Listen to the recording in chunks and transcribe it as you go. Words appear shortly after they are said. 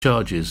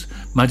charges.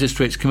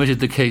 Magistrates committed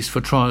the case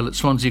for trial at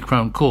Swansea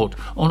Crown Court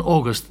on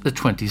August the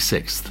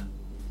 26th.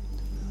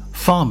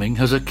 Farming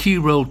has a key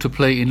role to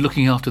play in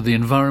looking after the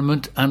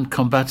environment and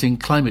combating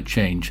climate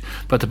change,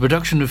 but the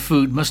production of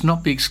food must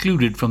not be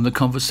excluded from the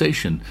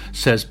conversation,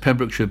 says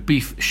Pembrokeshire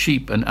beef,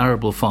 sheep and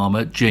arable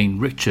farmer Jane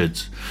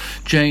Richards.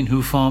 Jane,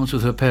 who farms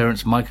with her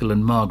parents Michael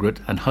and Margaret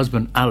and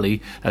husband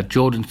Ali at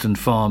Jordanston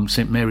Farm,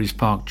 St Mary's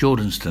Park,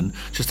 Jordanston,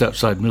 just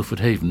outside Milford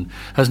Haven,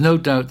 has no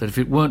doubt that if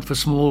it weren't for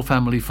small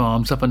family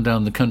farms up and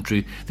down the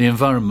country, the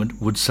environment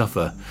would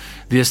suffer.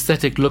 The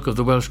aesthetic look of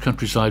the Welsh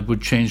countryside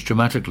would change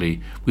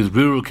dramatically, with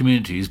rural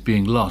communities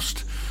being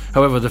lost.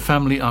 However, the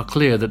family are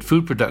clear that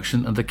food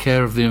production and the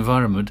care of the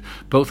environment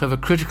both have a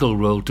critical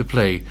role to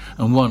play,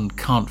 and one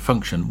can't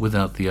function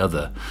without the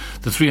other.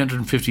 The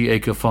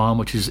 350-acre farm,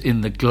 which is in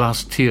the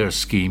Glass Tier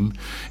scheme,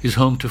 is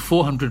home to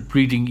 400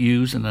 breeding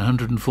ewes and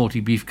 140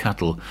 beef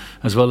cattle,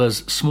 as well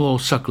as small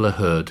suckler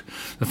herd.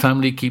 The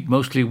family keep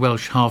mostly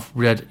Welsh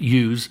half-bred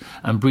ewes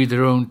and breed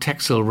their own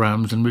Texel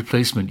rams and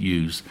replacement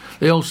ewes.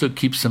 They also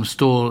keep some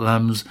store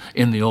lambs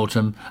in the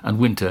autumn and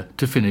winter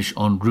to finish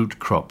on root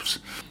crops.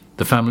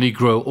 The family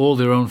grow all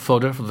their own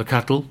fodder for the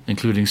cattle,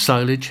 including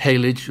silage,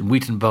 haylage,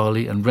 wheat and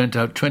barley, and rent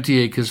out 20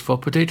 acres for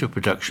potato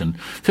production.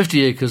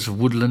 50 acres of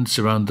woodland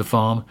surround the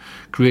farm,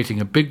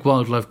 creating a big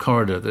wildlife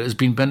corridor that has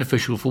been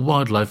beneficial for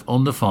wildlife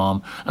on the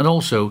farm and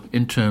also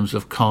in terms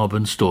of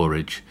carbon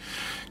storage.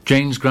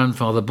 Jane's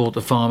grandfather bought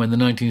the farm in the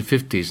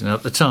 1950s, and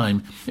at the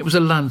time it was a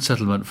land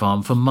settlement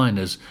farm for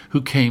miners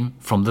who came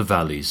from the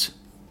valleys.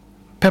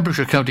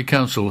 Pembrokeshire County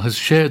Council has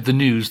shared the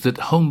news that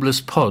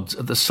homeless pods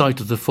at the site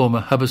of the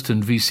former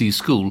Hubberston VC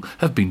school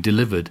have been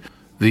delivered.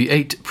 The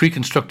 8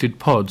 pre-constructed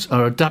pods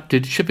are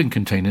adapted shipping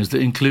containers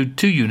that include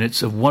 2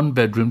 units of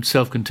 1-bedroom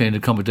self-contained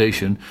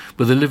accommodation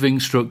with a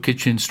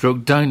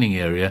living/kitchen/dining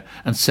area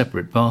and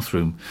separate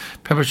bathroom.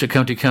 Pembrokeshire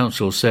County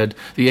Council said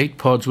the 8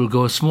 pods will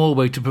go a small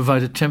way to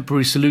provide a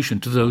temporary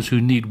solution to those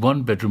who need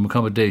 1-bedroom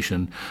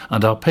accommodation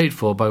and are paid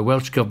for by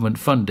Welsh Government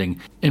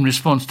funding in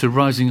response to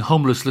rising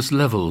homelessness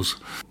levels.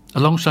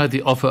 Alongside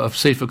the offer of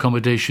safe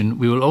accommodation,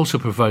 we will also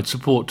provide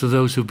support to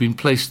those who have been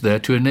placed there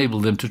to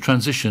enable them to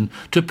transition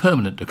to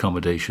permanent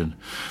accommodation.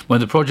 When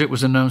the project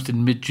was announced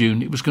in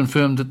mid-June, it was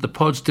confirmed that the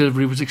pods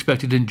delivery was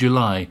expected in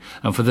July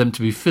and for them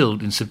to be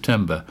filled in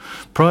September.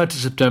 Prior to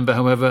September,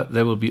 however,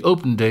 there will be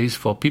open days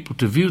for people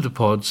to view the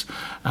pods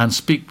and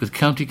speak with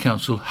County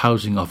Council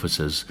housing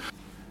officers.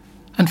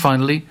 And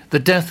finally, the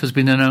death has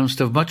been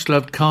announced of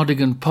much-loved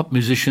Cardigan pop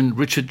musician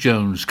Richard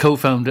Jones,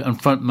 co-founder and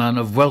frontman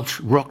of Welsh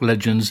rock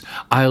legends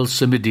Ail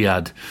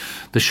Symudiad.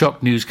 The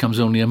shock news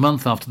comes only a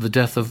month after the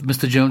death of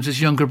Mr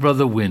Jones's younger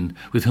brother Wyn,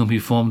 with whom he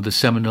formed the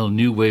seminal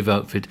new wave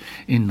outfit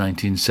in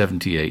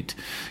 1978.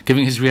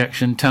 Giving his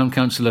reaction, Town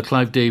Councillor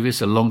Clive Davis,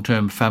 a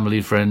long-term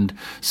family friend,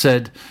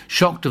 said,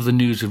 "Shocked of the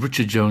news of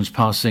Richard Jones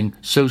passing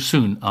so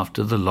soon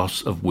after the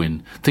loss of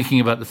Wyn. Thinking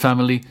about the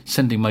family,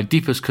 sending my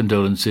deepest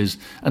condolences.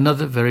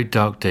 Another very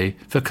dark day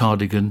for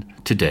Cardigan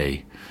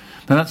today."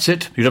 And that's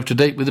it. You're up to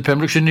date with the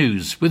Pembrokeshire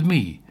News with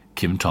me,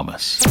 Kim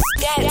Thomas.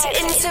 Get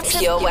into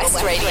Pure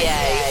West Radio.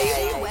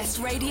 Pure West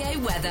Radio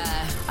weather.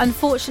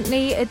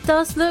 Unfortunately, it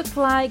does look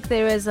like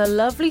there is a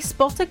lovely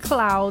spot of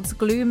clouds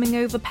glooming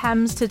over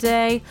Pems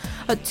today.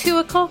 At 2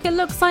 o'clock, it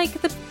looks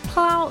like the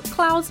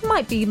clouds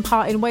might be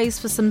imparting ways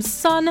for some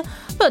sun,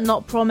 but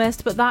not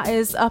promised. But that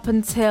is up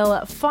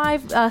until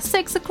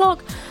 6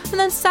 o'clock. And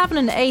then 7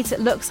 and 8,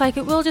 it looks like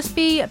it will just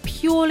be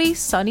purely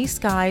sunny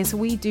skies.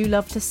 We do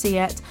love to see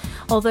it.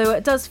 Although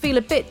it does feel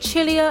a bit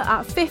chillier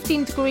at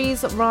 15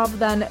 degrees rather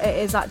than it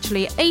is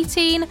actually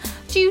 18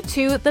 due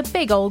to the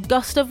big old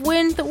gust of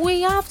wind that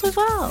we have as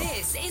well.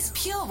 This is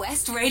Pure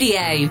West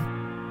Radio.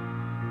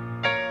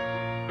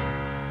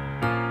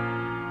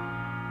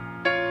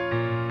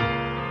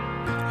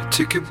 I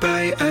took a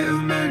bite out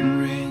of mountain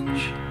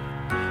range.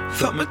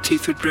 Thought my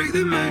teeth would break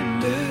the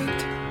mountain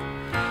dead.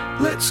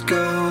 Let's go,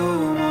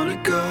 I wanna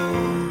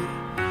go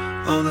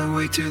all the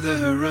way to the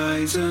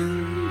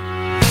horizon.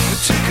 I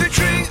took a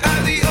drink out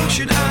of the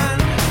ocean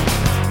and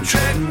I'm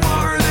treading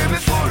water there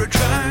before I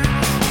drown.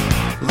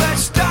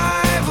 Let's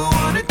dive, I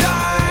wanna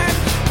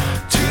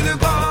dive to the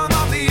bottom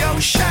of the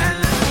ocean.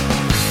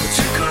 I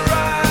took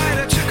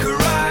a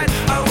ride,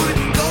 I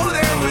wouldn't go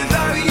there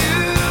without you.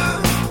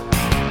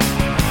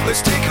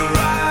 Let's take a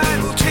ride,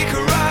 we'll take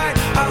a ride,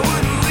 I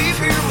wouldn't leave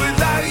here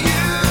without you.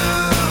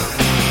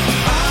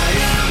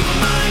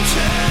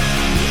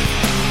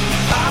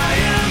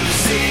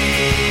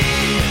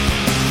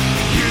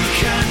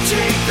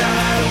 Take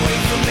that away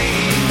from me.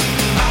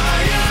 I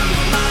am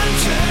a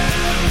mountain.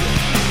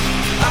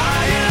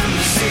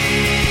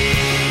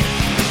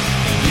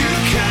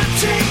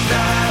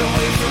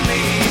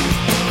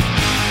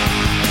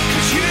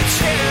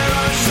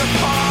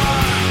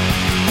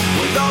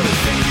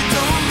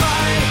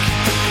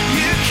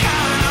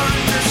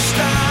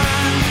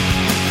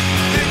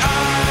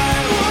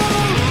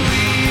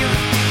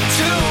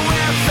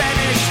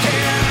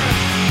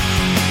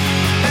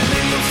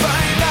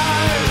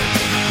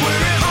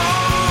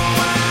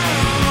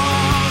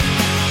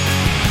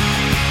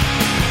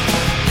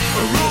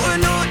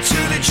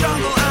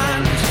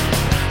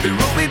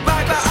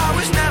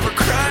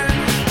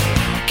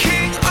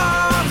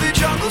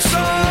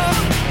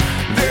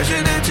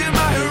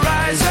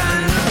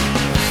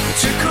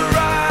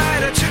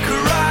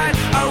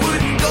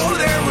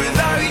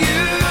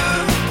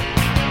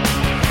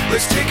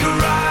 Let's take a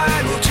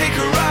ride, we'll take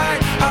a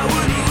ride. I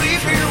wouldn't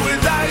leave here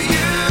without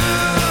you.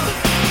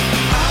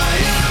 I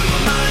am a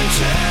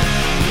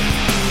mountain,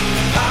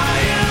 I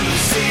am the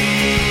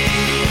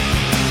sea.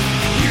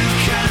 You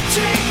can't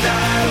take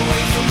that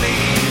away from me.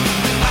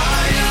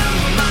 I am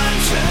a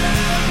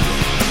mountain,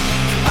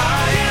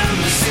 I am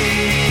the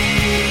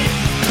sea.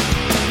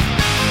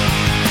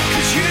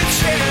 'Cause you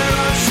tear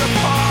us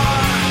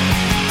apart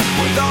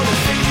with all the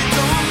things you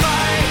don't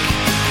like.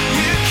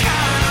 You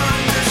can't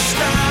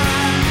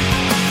understand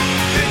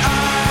that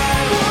I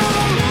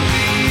won't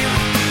leave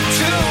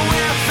till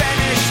we're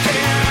finished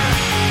here.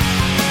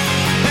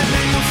 And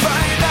then you'll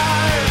find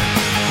out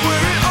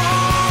where it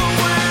all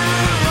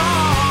went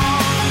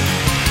wrong.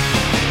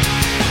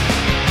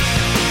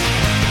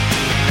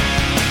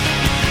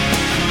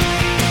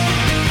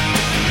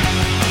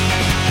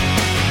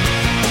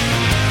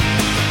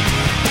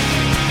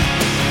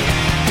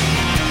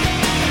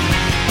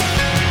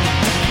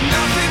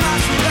 Nothing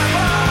lasts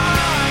forever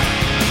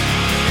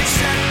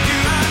except you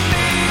and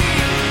me.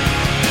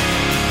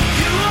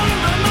 You are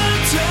my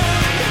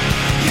mountain,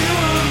 you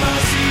are my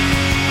sea.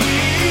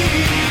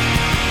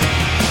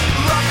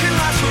 Love can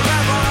last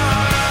forever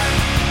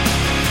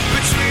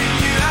between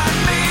you and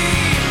me.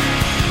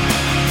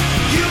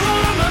 You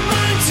are my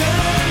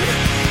mountain,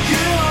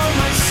 you are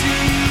my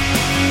sea.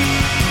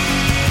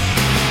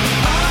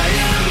 I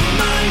am a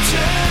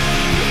mountain,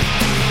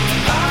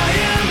 I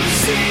am the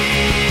sea.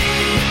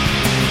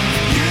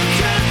 You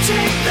can't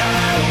take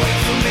that away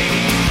from me.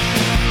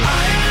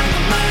 I am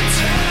a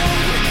mountain,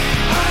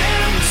 I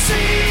am the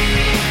sea.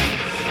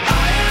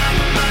 I am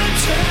a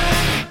mountain,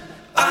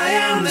 I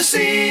am the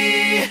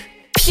sea.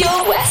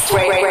 Pure West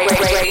Radio.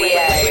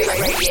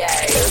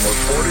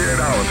 Almost 48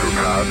 hours have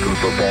passed since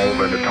the fall of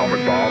an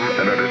atomic bomb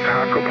and an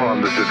attack upon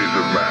the cities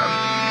of man.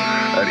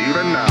 And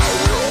even now,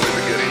 we're only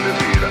beginning to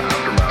see the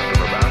aftermath of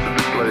a massive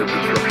display of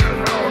destruction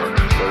and power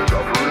that has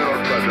uprooted our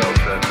fragile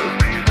sense of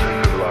peace and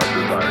civilized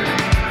society.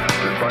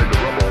 Despite the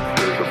rubble,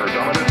 there's a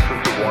predominant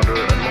sense of wonder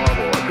and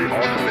marvel at the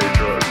awesome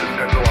nature of this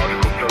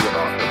technological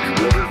juggernaut that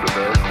bewilders the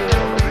very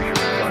core of the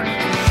human psyche.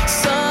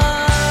 Sometimes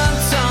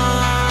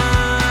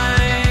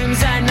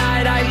at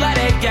night I let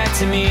it get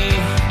to me.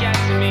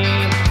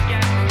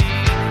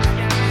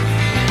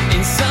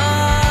 And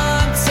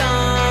sometimes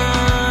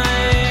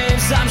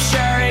I'm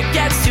sure it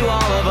gets to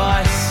all of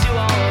us.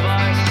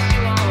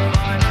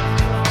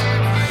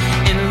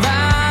 And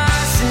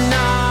last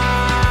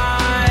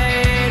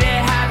night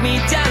it had me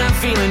down, I'm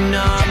feeling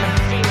numb.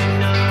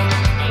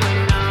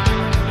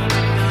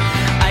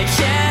 I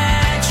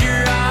can't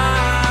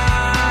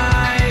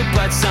try,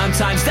 but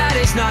sometimes that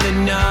is not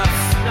enough.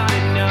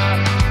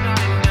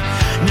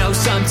 No,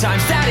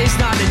 sometimes that is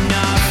not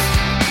enough.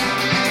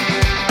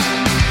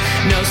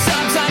 No,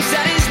 sometimes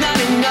that is not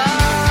enough.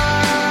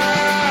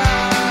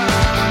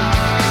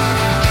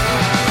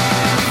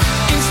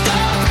 And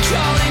stop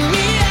calling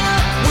me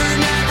out, we're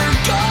never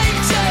going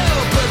to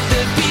put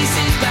the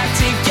pieces back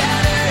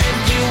together if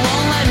you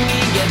won't let me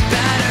get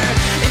better.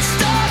 And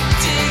stop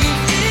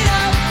digging it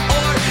up,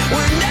 or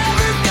we're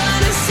never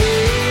gonna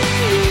see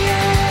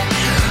it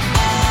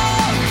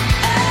all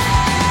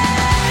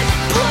at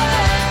play.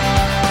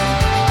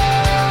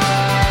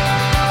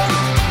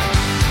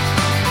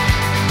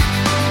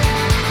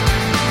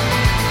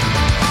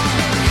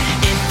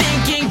 And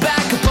thinking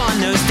back upon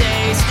those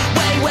days,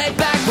 way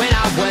back when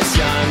I was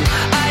young,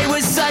 I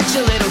was such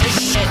a little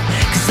shit,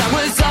 'cause I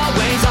was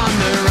always on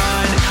the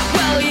run.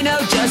 Well, you know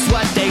just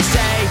what they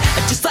say,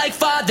 just like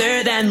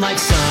father, then like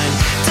son.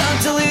 Don't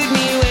delude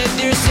me with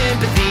your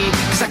sympathy,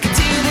 'cause I can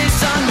do this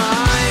on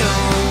my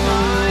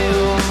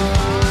own.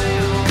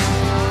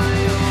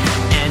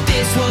 And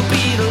this will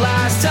be the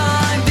last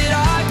time that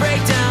I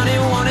break down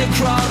and wanna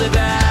crawl to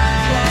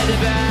bed.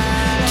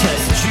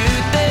 'Cause the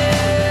truth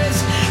is,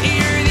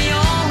 you're the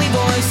only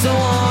voice I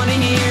wanna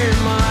hear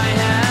in my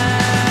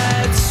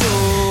head. So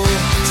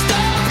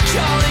stop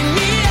calling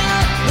me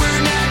out,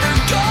 we're never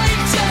going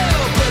to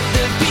put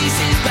the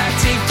pieces back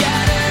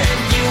together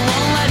if you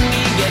won't let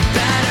me get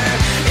better.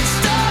 And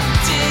stop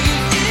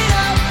digging it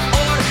up,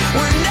 or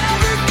we're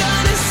never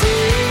gonna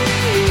see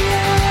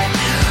it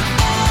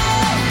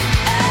all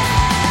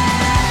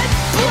at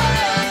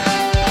play.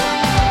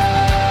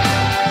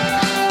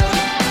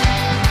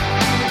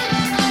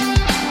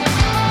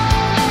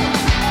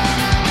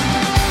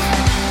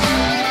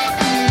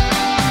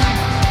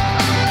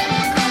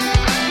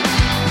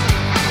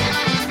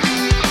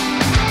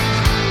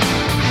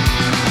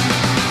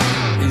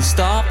 And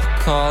stop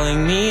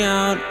calling me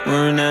out,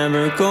 we're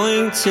never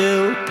going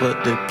to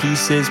put the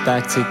pieces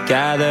back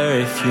together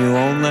if you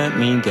won't let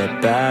me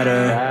get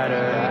better.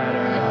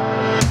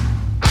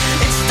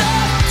 And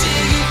stop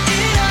digging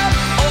it up,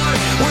 or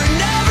we're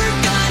never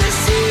gonna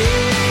see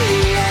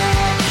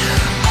it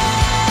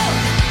all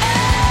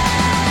at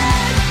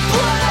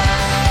play.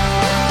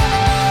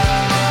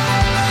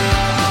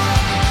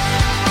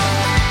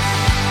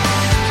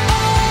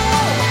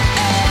 All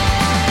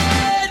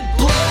at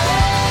play.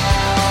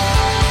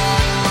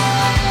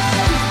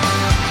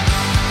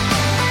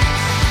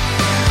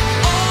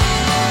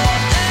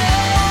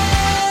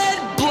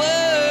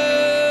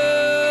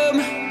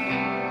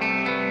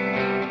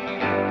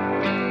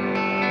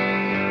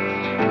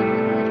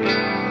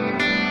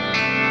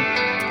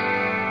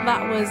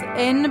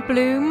 In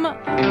Bloom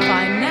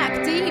by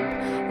Neck Deep.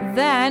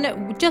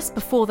 Then, just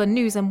before the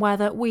news and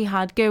weather, we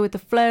had Go With The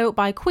Flow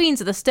by Queens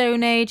of the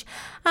Stone Age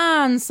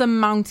and Some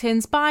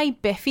Mountains by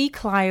Biffy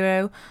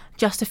Clyro.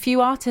 Just a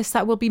few artists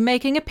that will be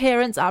making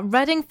appearance at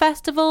Reading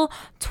Festival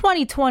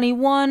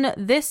 2021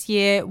 this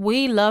year.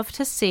 We love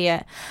to see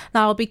it.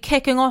 Now, I'll be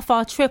kicking off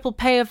our triple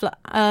play of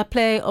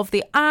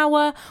the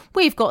hour.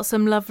 We've got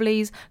some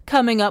lovelies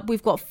coming up.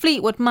 We've got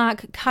Fleetwood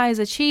Mac,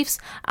 Kaiser Chiefs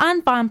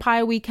and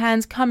Vampire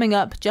Weekend coming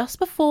up just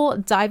before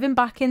diving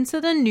back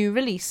into the new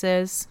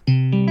releases.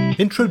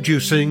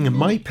 Introducing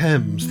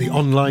MyPems, the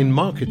online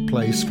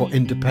marketplace for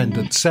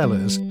independent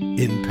sellers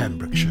in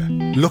Pembrokeshire.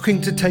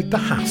 Looking to take the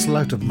hassle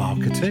out of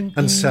marketing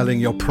and selling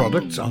your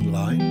products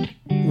online?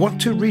 Want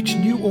to reach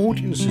new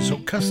audiences or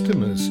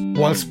customers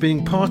whilst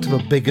being part of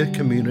a bigger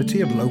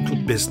community of local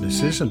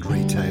businesses and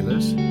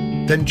retailers?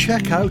 Then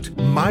check out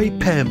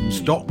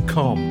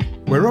mypems.com.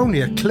 We're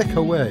only a click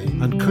away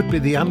and could be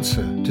the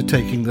answer to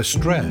taking the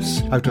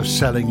stress out of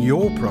selling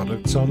your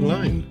products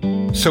online.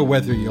 So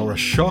whether you're a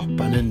shop,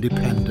 an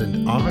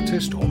independent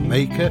artist or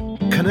maker,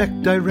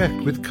 connect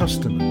direct with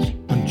customers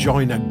and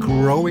join a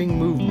growing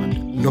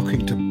movement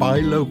looking to buy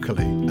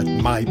locally at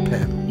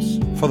MyPems.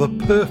 For the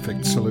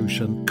perfect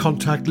solution,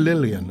 contact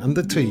Lillian and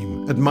the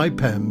team at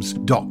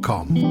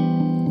mypems.com.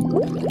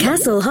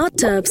 Castle Hot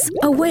Tubs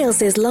are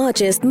Wales's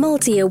largest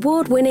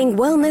multi-award-winning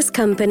wellness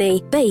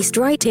company based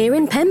right here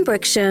in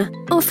Pembrokeshire,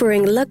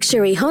 offering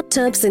luxury hot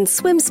tubs and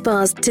swim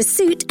spas to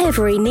suit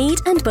every need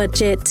and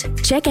budget.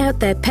 Check out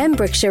their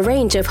Pembrokeshire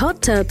range of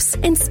hot tubs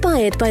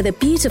inspired by the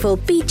beautiful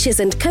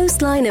beaches and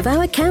coastline of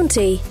our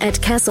county at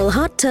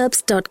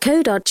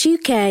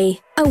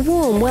castlehottubs.co.uk. A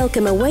warm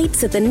welcome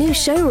awaits at the new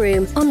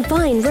showroom on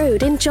Vine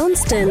Road in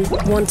Johnston.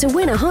 Want to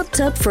win a hot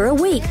tub for a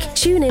week?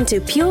 Tune into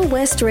Pure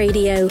West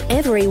Radio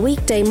every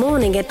weekday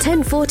morning at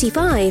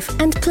 10:45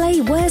 and play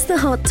Where's the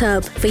Hot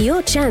Tub for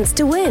your chance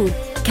to win.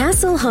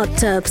 Castle Hot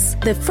Tubs,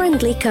 the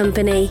friendly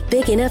company,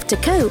 big enough to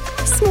cope,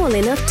 small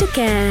enough to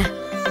care.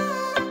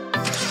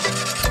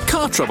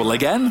 Car trouble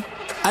again?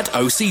 At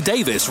OC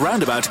Davis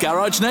Roundabout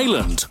Garage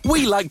Neyland,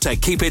 we like to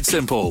keep it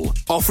simple,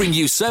 offering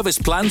you service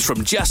plans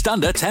from just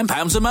under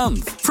 £10 a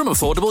month. From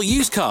affordable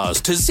used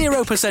cars to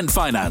 0%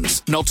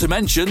 finance, not to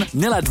mention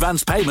nil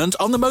advance payment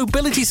on the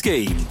mobility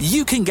scheme.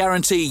 You can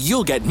guarantee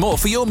you'll get more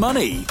for your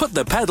money. Put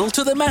the pedal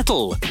to the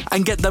metal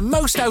and get the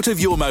most out of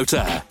your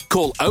motor.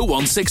 Call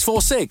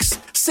 01646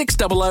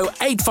 600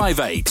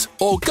 858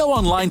 or go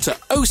online to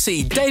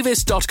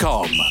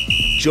ocdavis.com.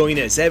 Join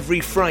us every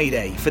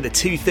Friday for the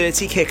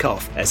 2:30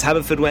 kickoff as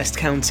Haverfordwest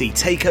County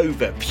take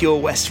over Pure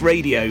West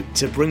Radio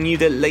to bring you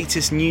the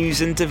latest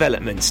news and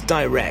developments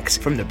direct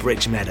from the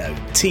Bridge Meadow.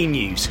 Team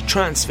news,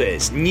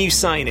 transfers, new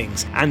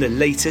signings and the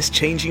latest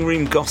changing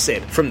room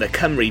gossip from the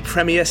Cymru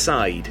Premier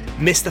side.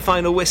 Miss the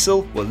final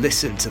whistle? Well,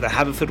 listen to the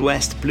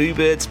Haverfordwest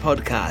Bluebirds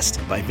podcast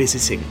by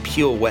visiting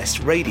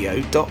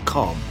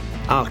purewestradio.com.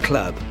 Our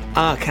club,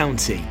 our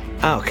county,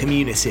 our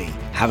community.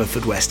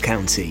 Haverfordwest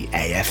County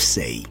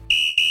AFC.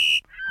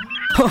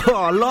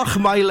 Oh,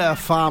 Lochmeyler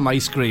Farm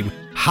Ice Cream.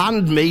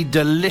 Handmade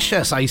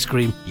delicious ice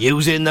cream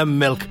using the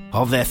milk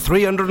of their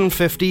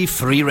 350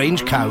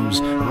 free-range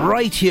cows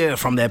right here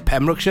from their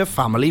Pembrokeshire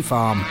family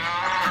farm.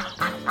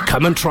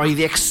 Come and try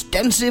the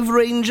extensive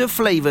range of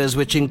flavours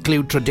which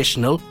include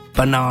traditional,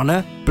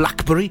 banana,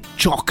 blackberry,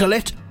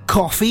 chocolate,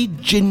 coffee,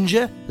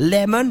 ginger,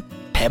 lemon,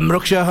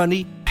 Pembrokeshire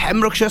honey,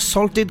 Pembrokeshire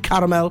salted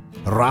caramel,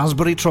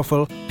 raspberry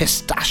truffle,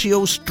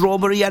 pistachio,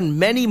 strawberry and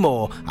many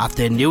more at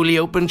their newly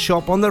opened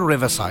shop on the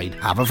Riverside,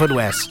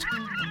 Haverfordwest.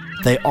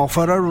 They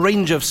offer a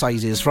range of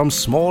sizes from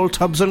small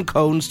tubs and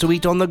cones to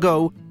eat on the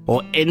go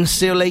or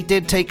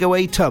insulated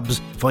takeaway tubs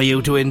for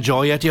you to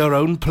enjoy at your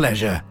own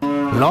pleasure.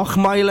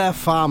 Lochmeyler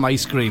Farm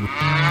Ice Cream.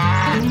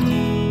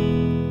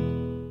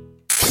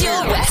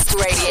 Pure West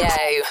Radio.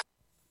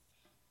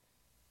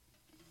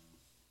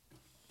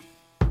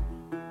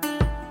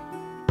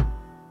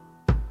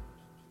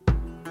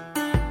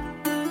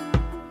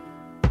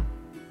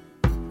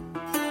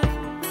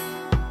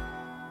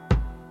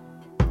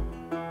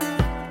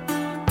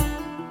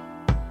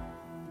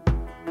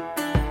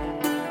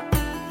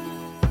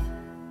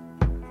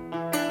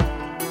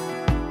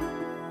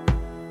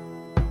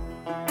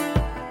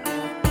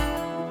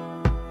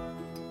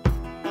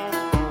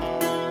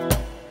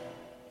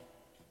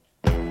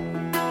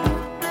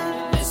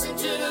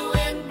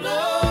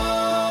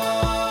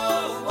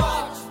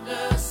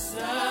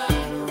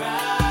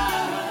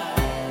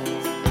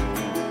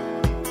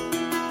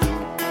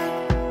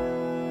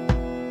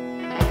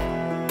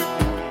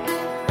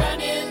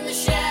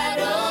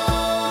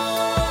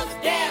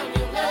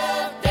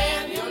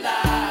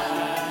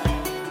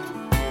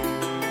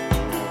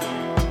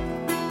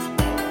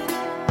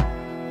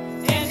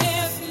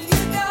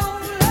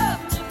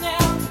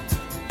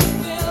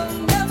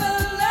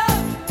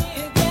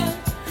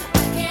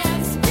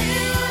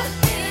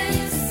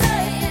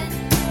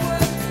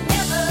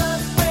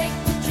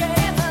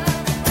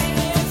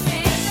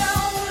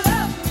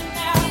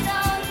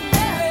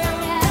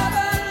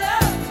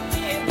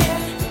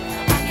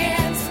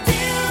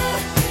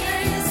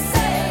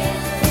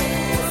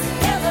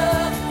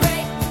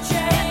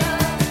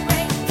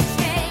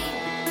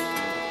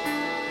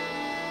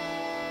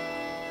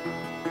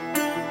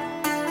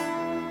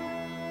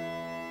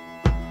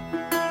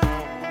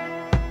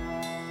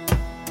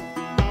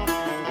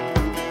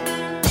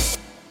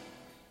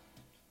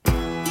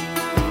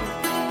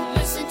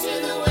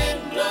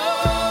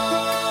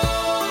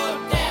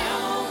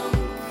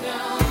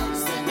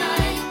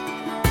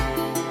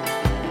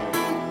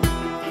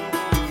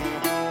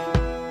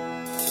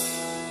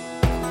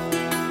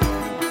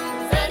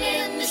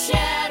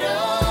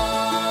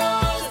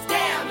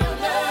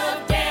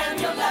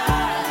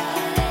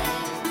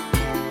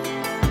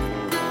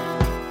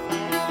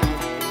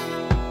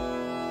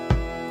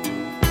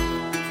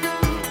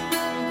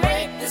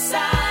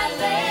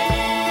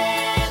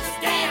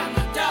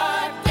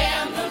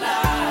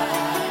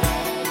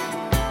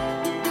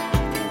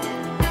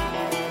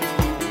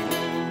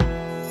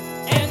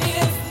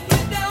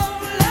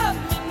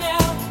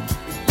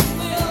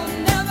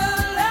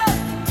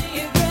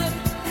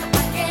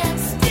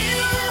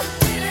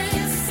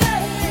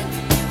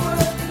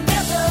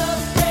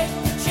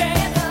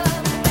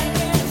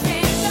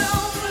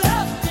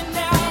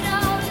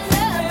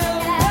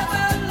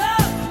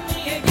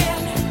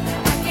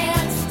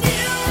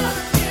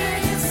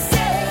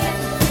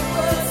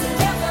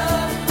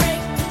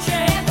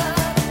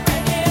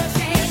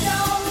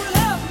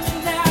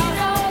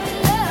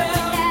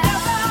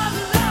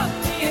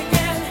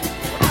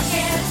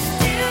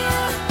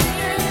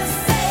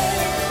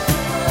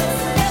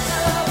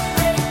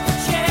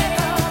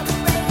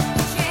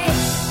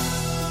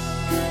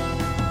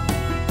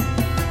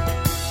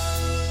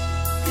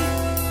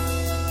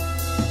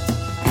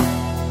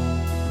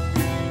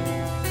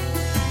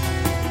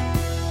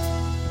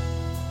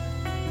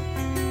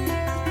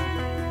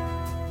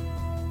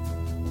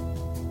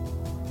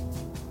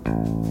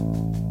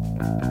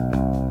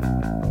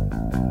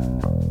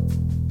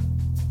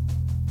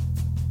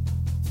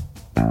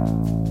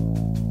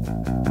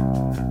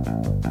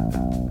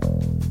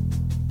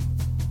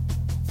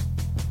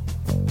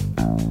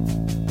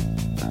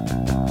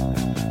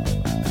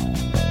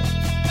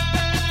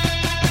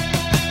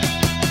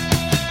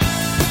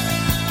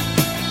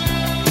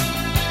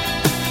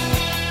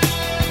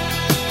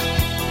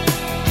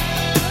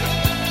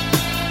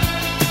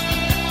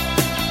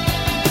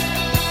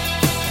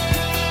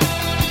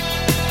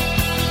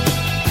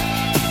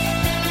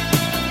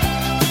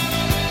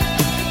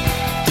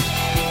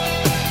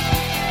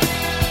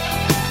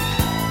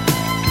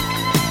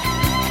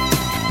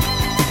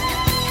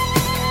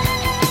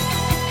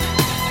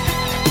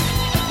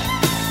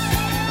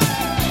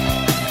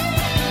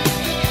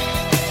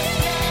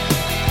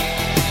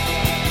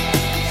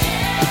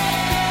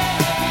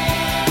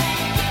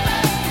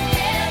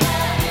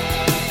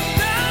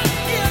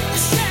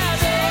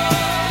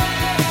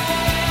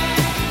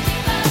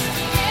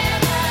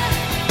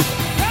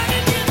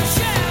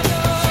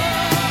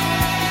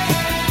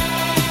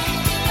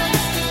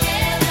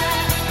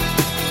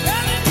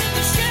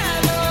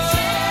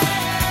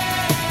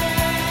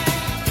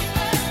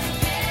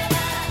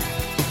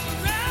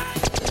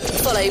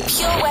 Follow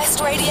Pure West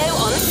Radio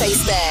on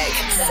Facebook.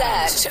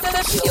 Search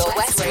for Pure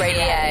West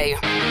Radio.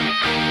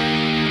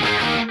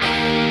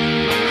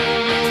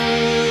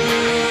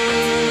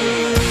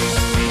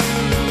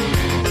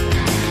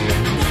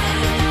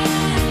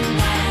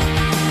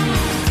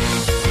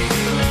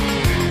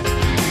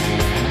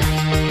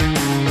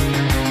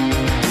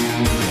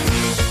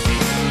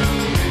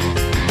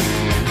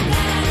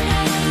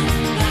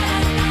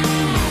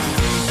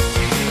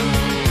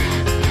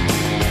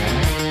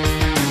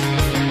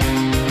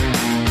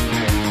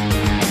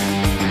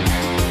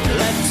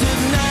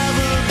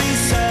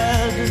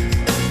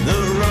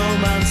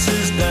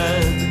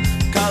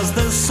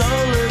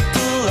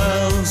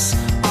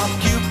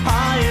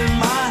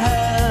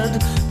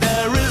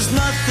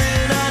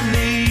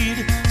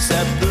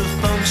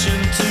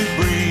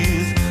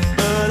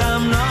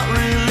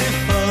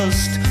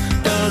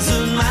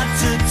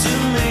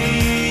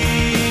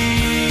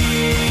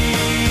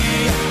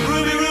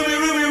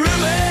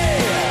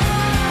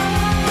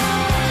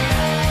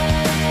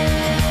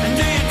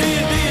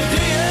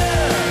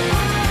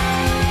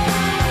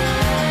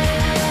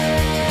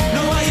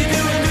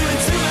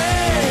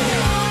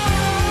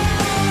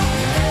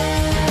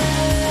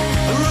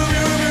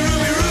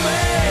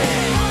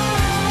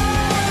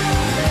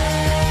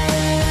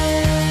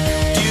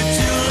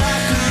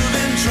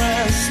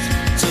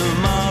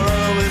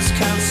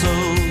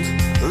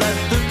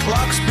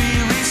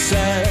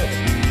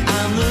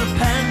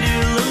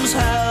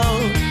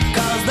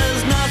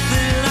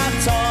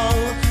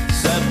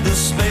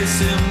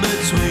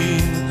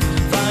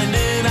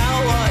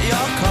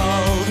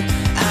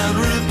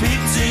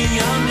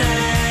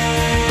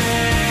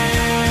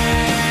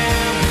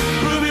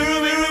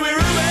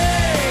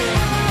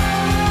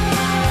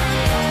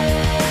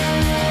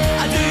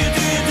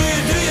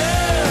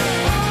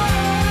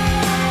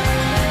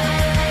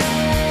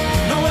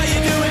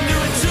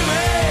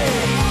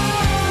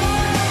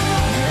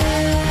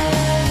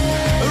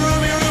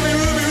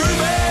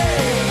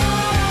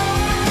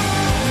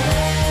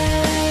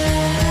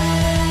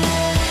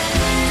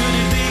 Could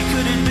it be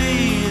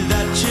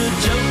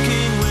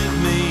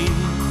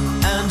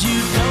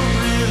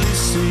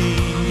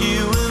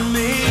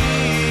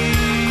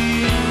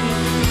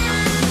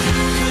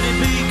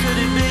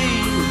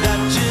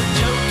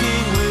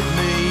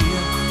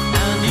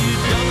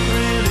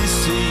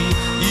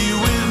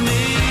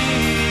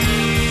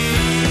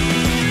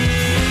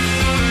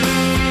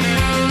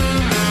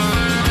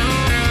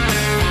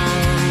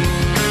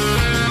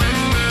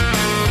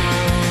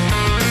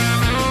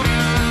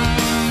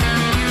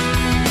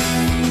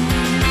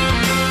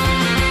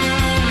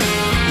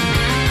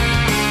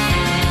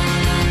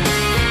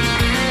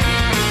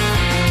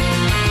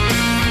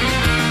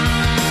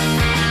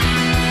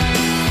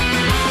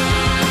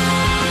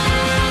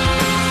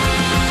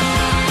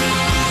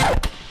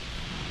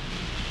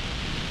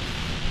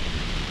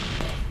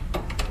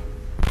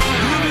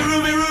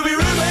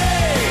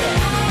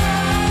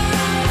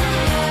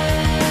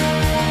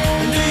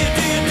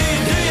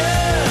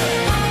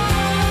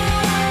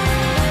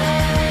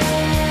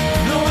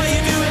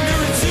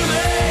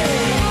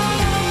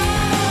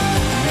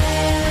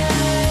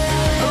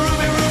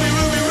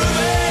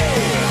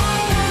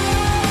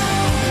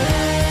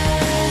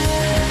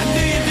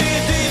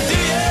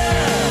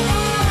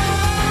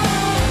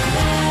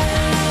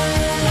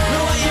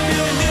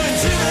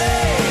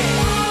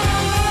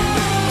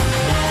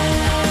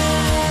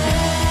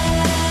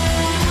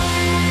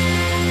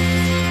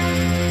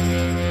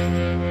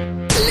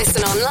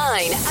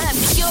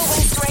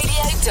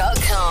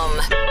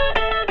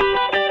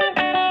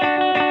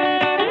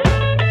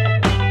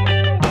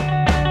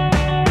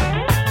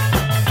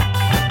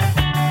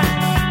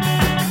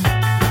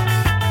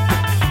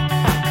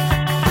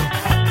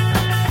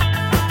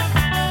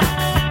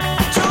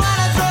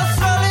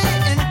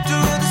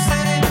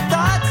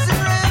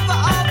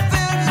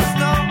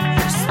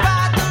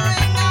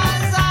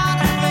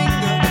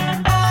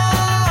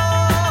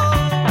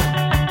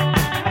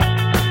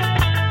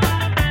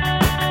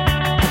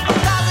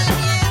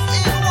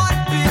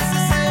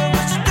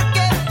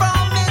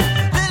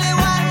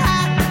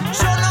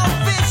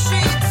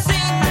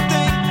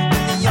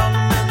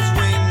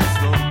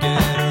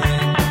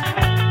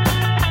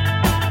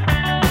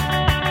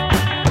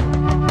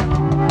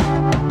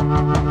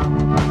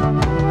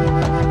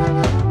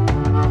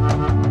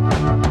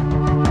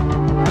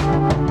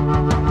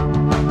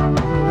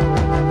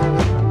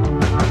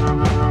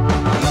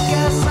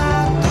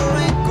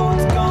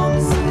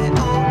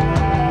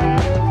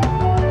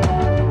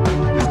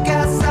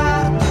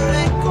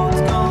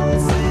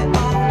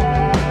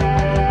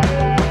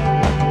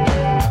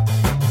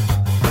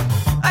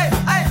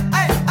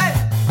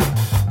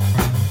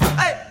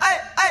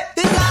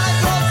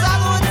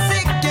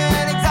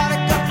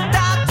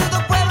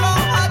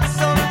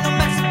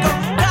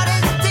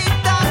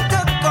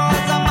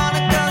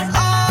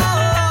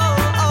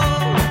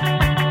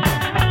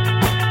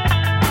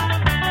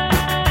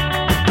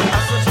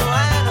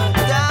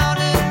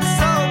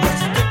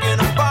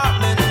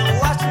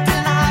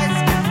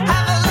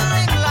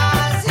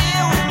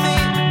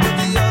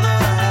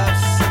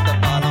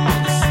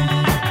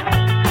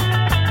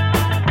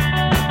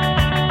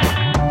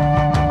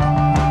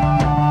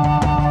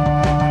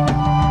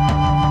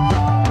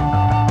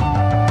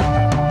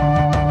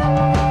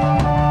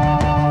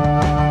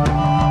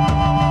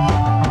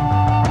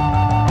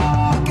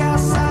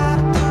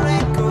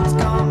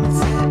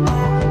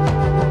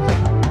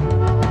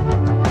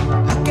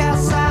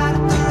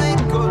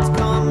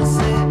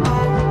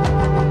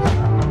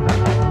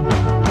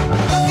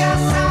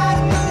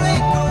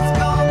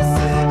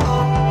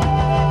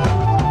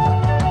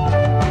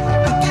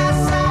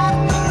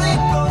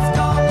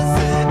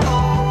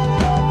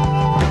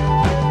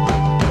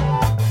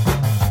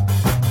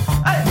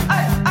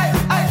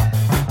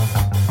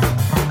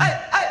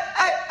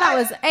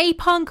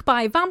Punk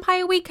by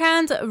Vampire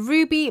Weekend,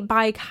 Ruby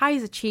by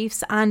Kaiser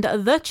Chiefs, and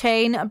The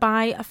Chain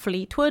by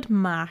Fleetwood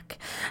Mac.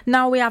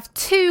 Now we have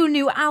 2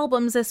 new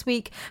albums this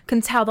week.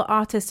 Can tell the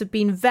artists have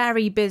been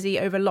very busy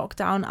over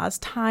lockdown as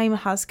time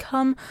has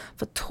come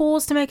for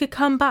tours to make a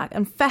comeback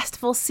and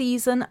festival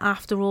season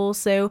after all,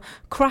 so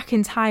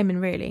cracking timing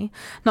really.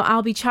 Now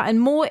I'll be chatting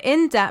more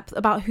in depth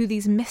about who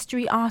these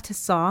mystery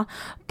artists are,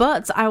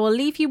 but I will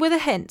leave you with a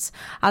hint,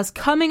 as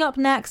coming up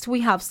next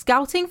we have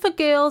Scouting for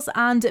Girls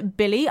and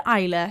Billie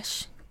Eilish.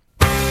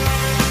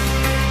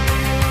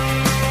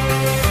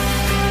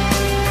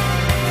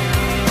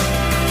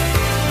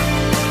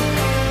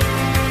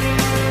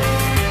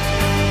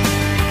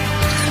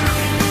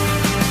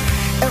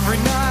 Every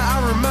night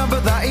I remember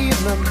that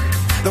evening,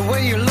 the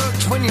way you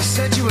looked when you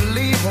said you were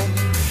leaving,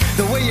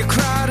 the way you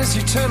cried as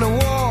you turned to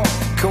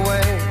walk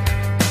away,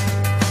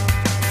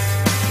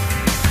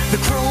 the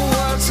cruel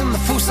words and the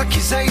false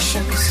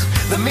accusations,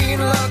 the mean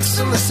looks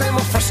and the same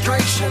old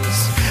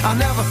frustrations. I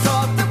never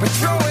thought that we'd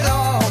throw it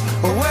all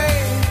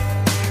away,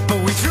 but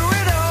we threw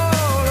it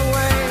all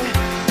away.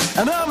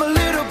 And I'm a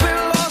little bit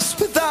lost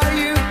without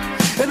you,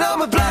 and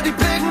I'm a bloody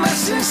big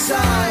mess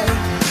inside.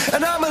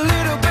 And I'm a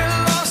little bit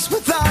lost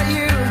without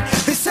you.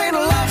 This ain't a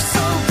love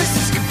song, this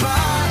is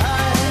goodbye.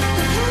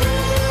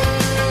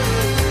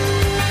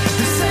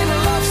 This ain't a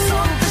love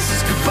song, this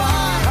is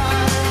goodbye.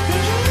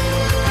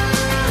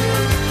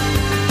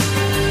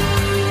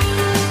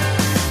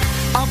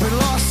 I've been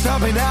lost,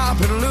 I've been out, I've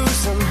been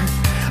losing.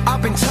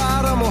 I've been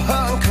tired, I'm all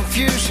hurt and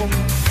confusion.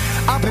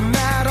 I've been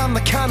mad, I'm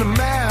the kind of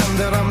man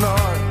that I'm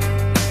not.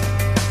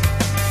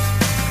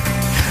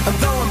 And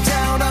though I'm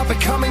down, I'll be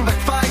coming back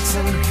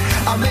fighting.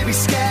 I may be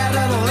scared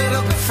and a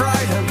little bit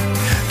frightened,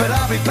 but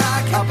I'll be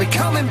back, I'll be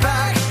coming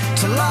back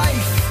to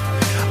life.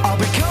 I'll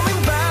be coming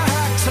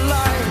back to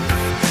life.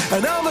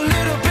 And I'm a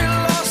little bit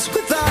lost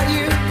without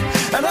you,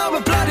 and I'm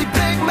a bloody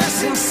big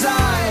mess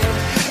inside.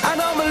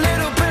 And I'm a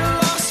little bit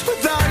lost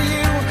without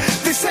you.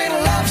 This ain't a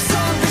love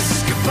song, this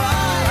is goodbye.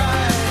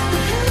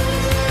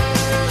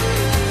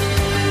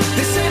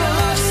 This ain't a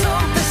love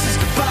song, this is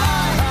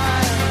goodbye.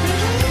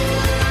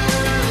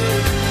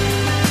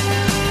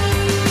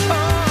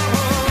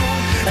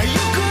 Oh, and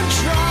you can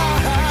try,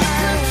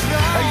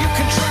 you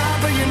can try,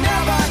 but you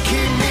never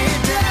keep me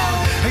down.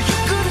 You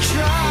can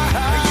try,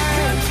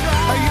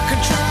 you can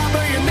try,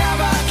 but you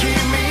never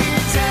keep me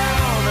down.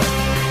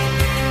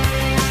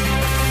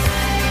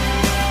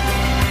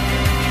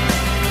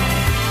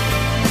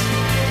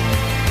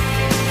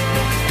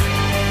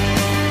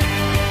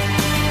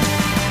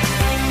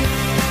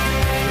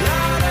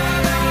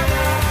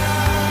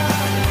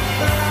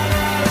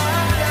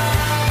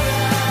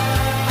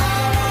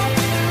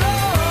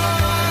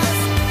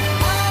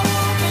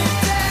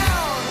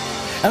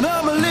 And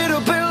I'm a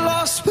little bit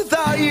lost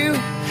without you,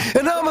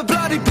 and I'm a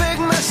bloody big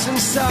mess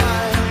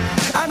inside.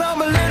 And I'm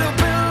a little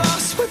bit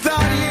lost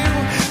without you.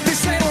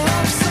 This ain't a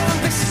love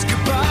song, this is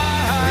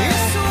goodbye.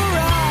 It's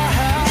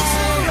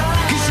alright,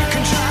 'cause you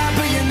can try,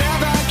 but you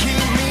never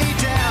keep me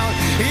down.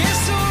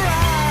 It's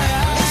alright,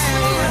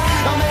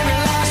 I may be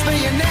lost, but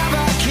you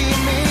never keep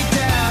me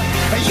down.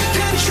 And you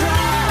can try,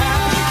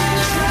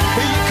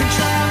 but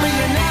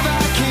you never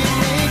keep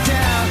me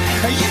down.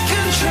 And you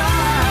can try.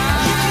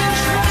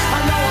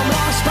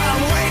 But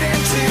I'm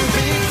waiting to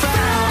be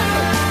found.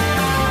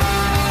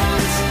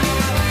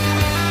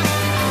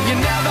 You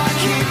never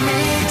keep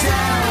me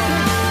down.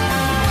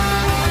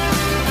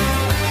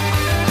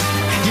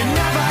 You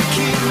never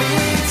keep me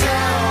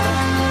down.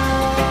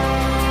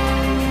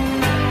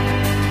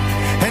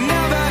 And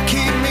never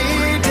keep me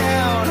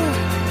down.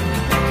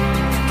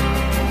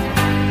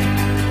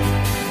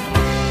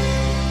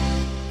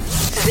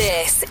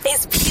 This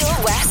is Pure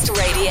West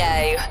Radio.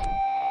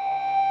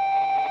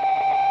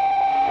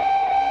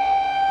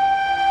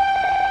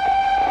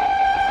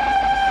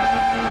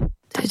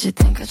 Did you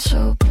think I'd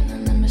show up in a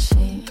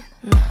limousine?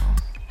 No,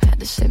 had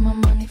to save my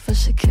money for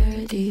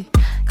security.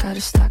 Got a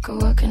stalker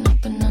walking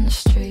up and down the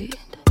street.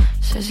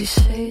 Says he's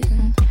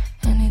Satan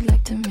and he'd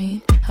like to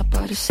meet. I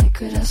bought a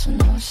secret ass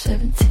when I was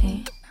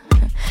 17.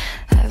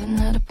 Haven't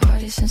had a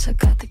party since I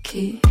got the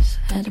keys.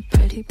 Had a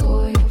pretty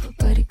boy over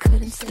but he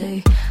couldn't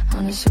stay.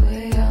 On his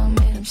way I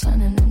made him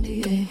sign an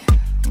NDA.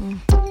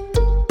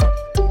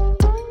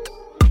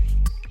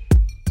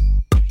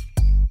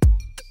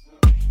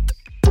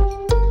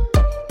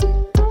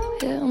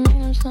 Yeah, I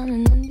made him sign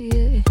an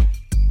NDA.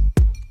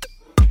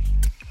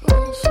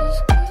 Once is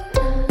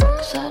good,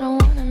 'cause I don't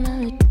want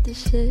another to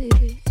say.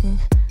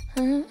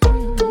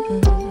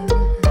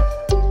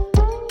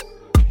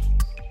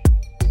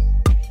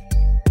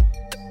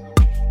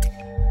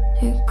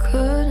 You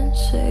couldn't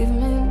save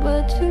me,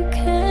 but you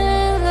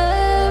can't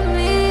let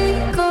me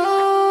go.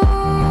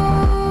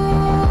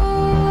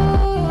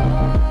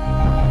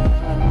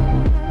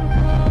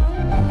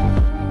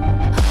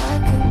 I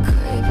can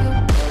crave you,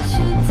 but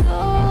you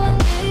don't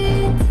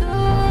need to.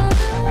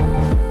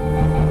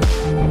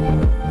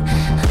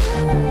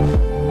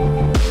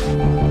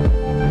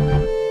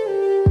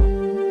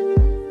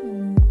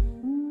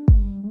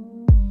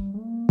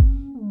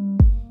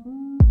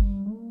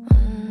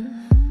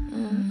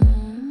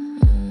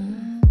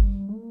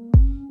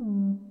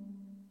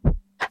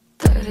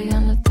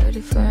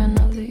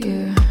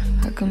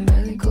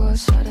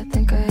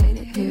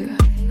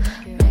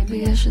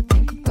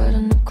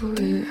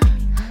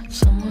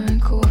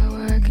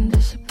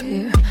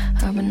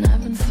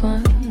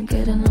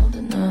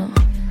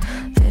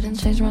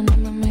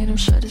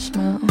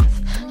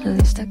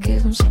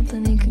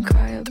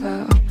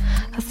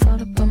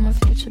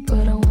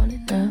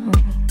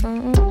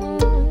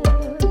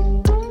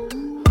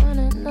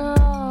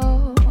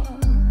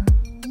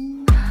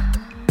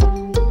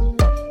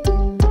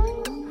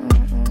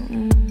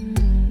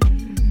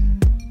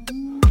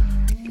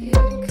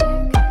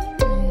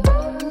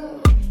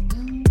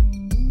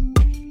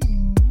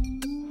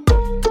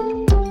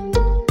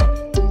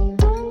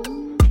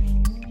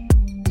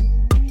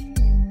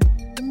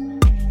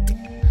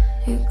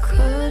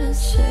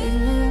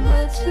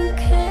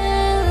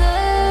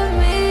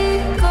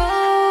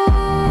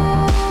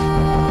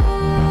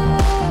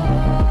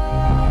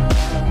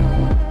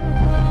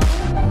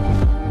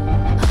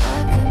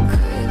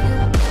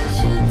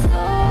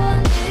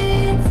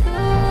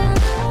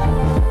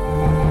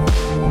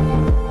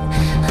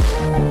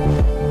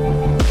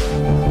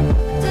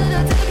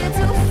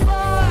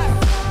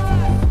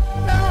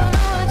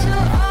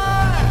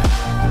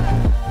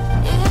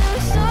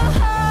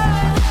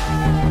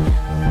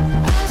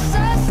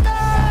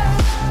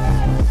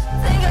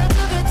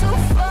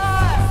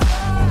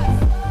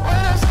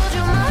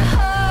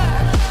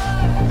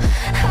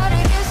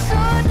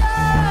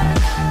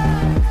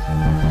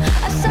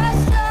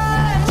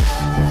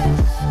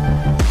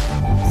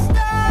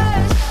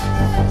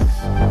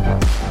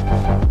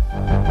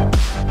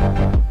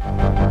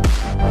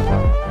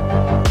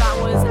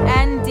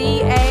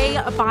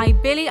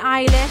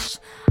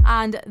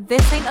 and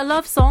This Ain't a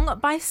Love Song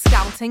by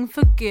Scouting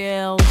for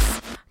Girls.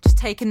 Just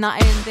taking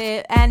that in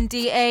there.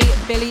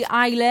 NDA, Billie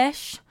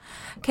Eilish.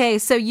 Okay,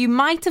 so you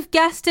might have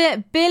guessed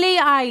it, Billie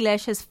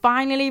Eilish has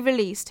finally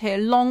released her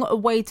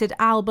long-awaited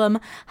album,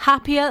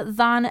 Happier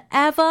Than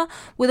Ever.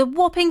 With a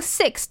whopping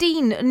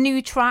 16 new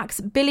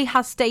tracks, Billie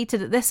has stated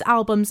that this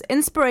album's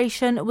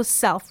inspiration was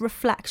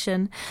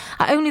self-reflection.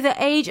 At only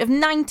the age of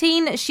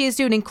 19, she is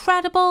doing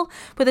incredible,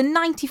 with a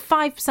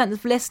 95%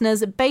 of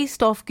listeners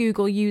based off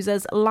Google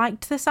users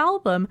liked this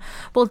album.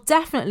 We'll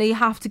definitely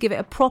have to give it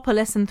a proper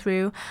listen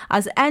through,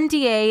 as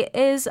NDA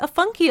is a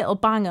funky little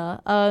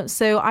banger,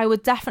 so I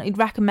would definitely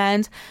recommend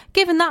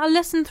giving that a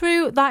listen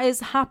through. That is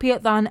Happier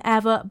Than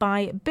Ever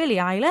by Billie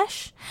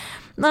Eilish.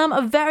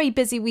 A very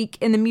busy week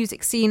in the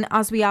music scene,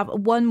 as we have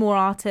one more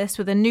artist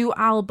with a new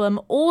album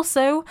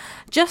also,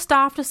 just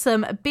after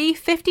some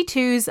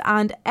B-52s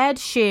and Ed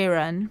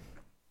Sheeran.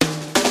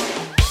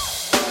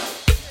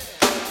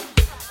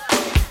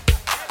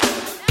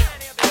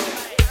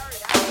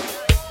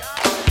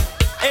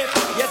 If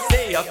you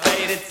see a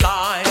faded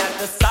sign at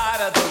the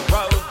side of the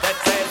road that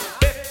says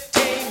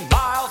 15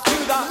 miles to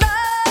the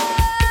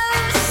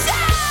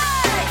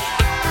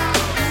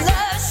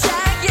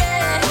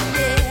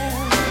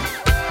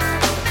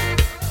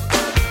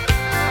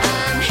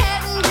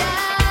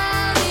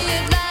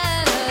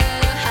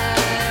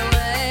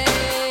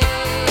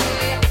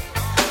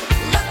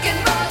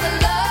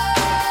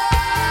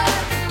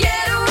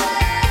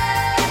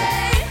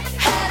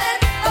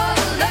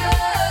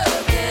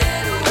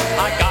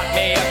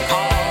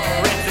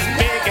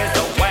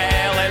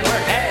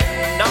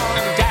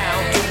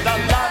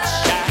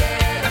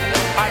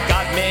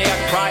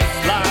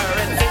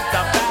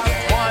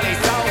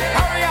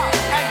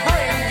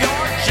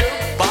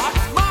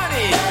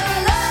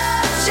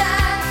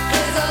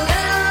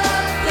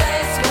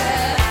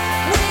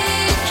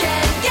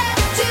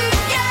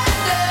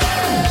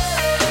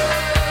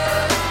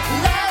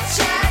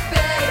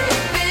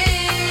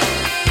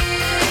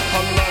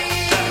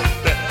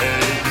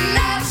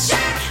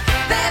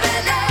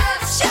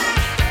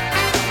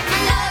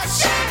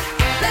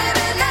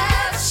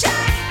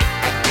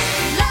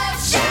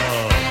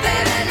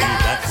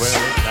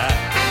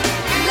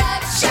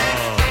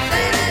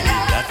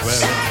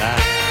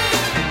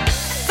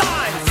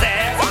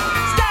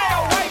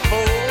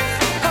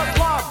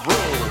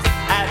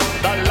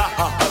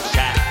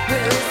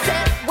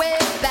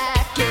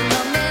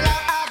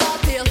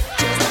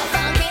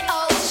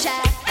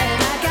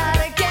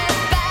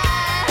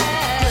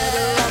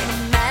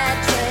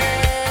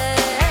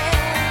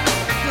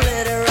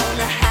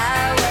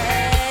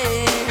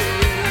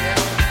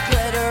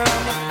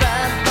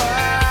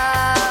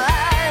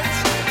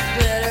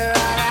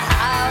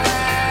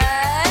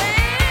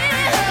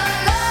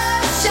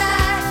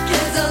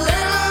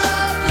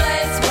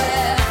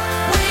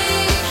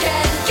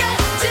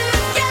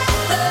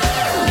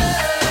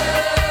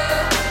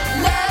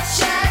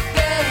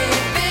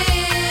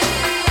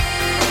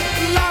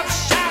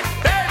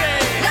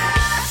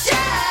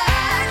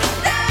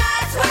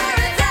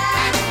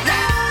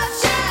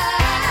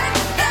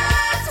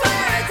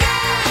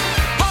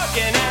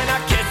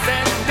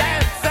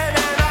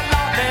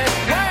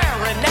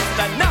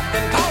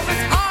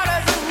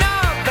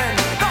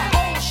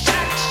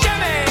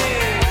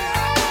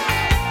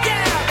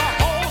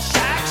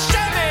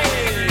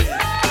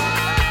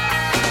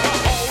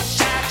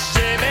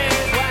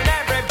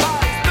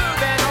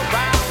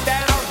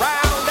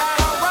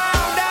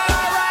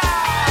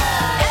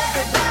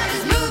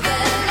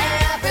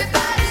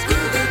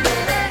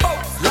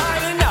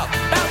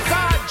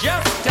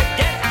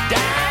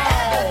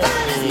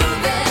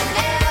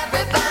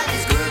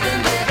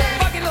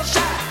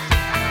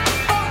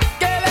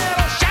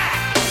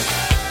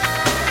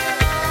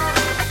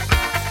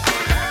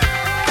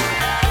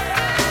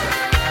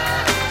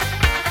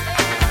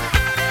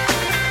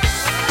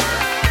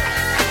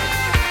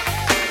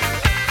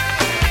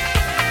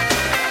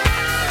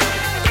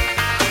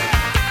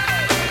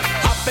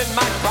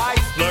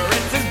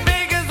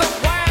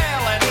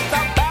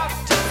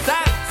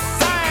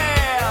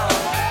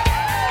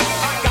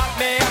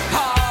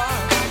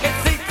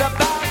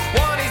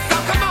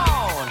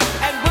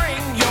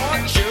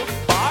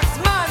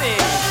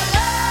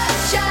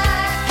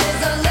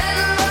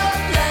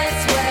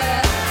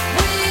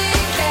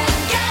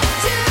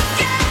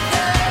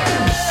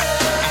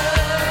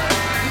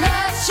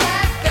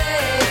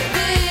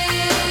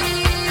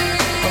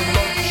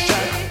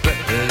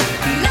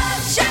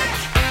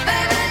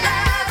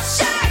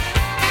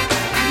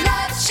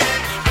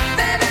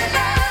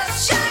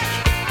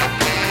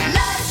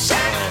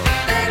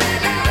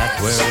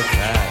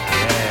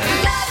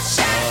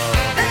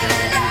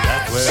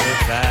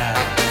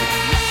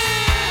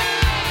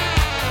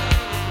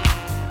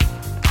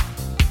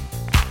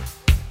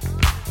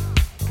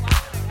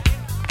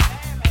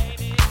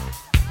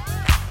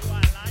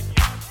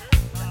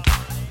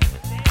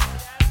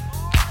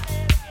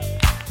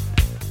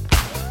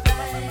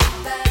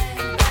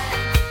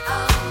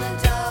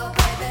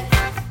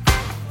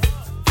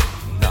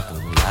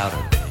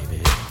louder,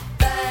 baby.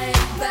 Bang,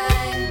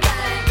 bang, bang.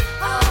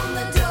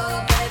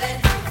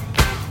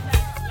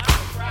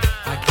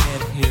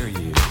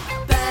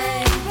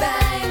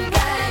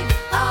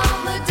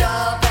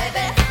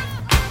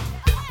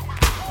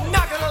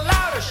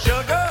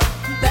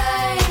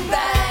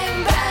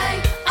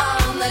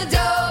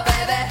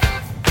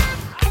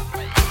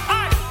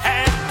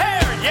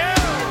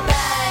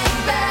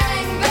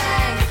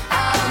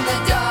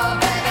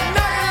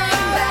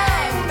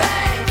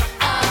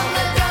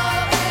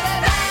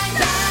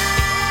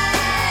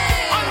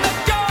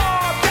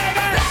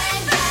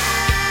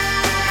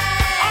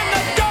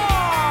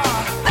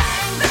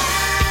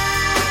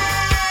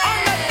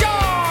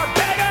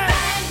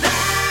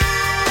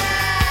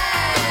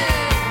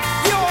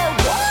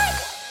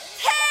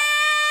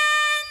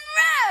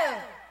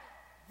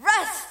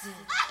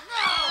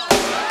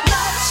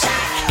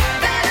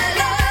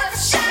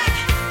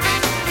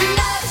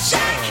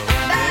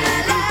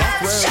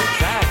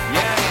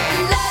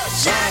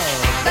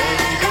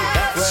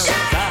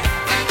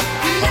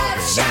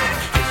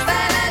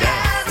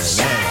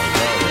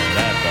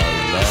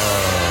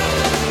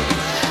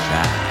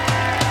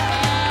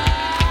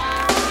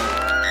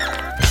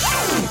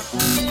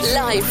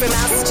 from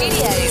our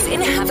studios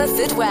in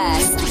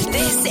Haverfordwest,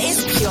 this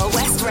is Pure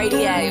West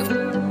Radio.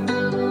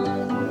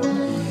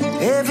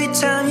 Every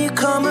time you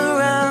come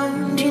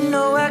around, you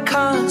know I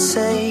can't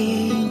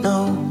say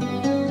no.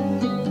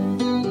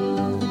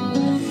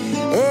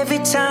 Every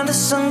time the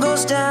sun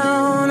goes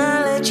down,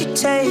 I let you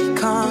take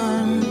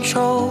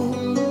control.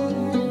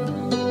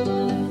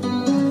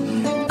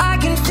 I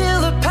can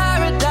feel the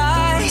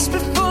paradise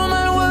before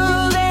my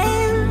world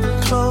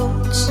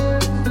implodes.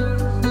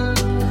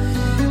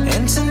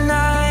 And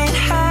tonight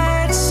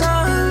had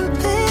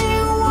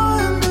something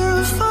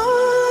wonderful.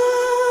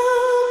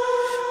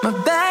 My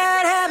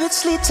bad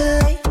habits lead to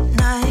late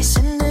nights,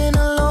 sitting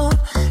alone,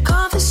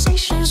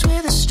 conversations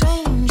with a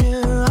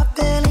stranger I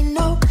barely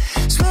know,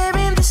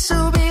 swearing this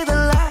will be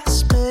the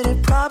last, but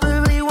it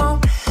probably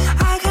won't.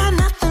 I got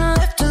nothing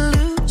left to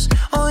lose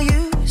or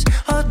use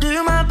or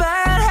do. My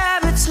bad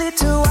habits lead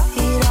to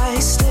white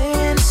eyes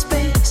staring into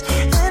space,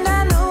 and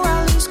I know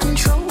I lose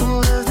control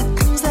of the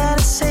things that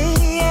I say.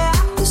 Yeah, I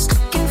was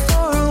looking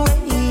for a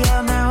way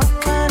out, now I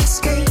can't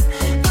escape.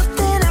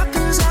 Nothing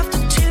happens after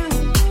two.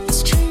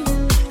 It's true,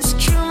 it's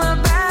true. My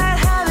bad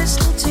habits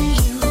lead to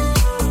you.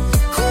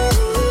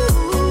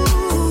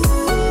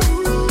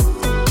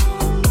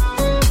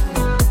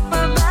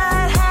 My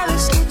bad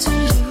habits lead to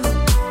you.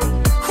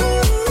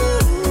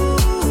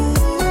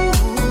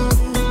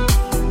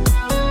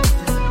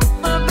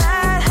 My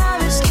bad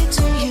habits lead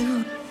to you.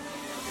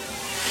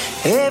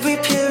 Every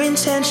pure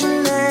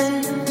intention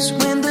ends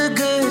when the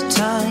good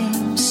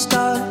times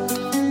start.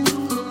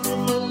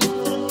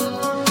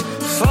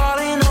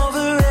 Falling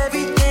over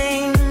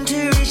everything to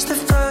reach the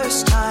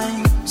first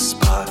time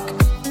spark.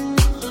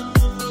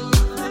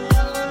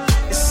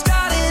 It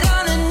started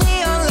under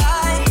neon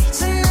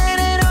lights and then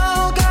it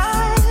all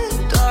got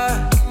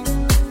dark.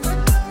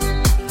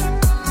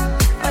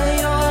 I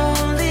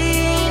only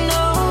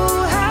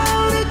know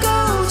how to go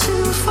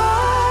too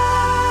far.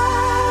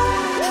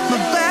 My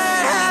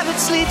bad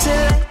habits lead to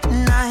late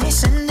nights,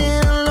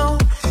 sitting alone,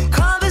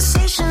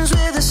 conversations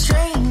with a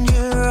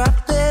stranger I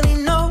barely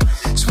know,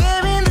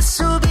 swearing this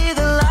will be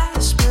the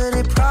last, but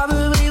it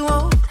probably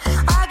won't.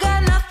 I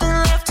got nothing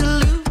left to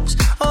lose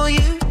or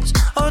use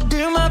or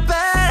do. My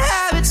bad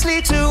habits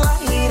lead to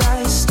white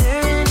eyes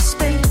staring into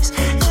space,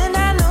 and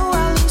I know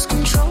I lose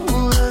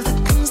control of the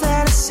things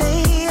that I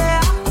say.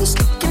 Yeah, I was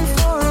looking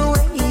for a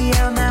way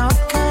out, now I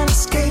can't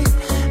escape.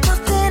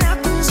 Nothing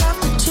happens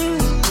after two.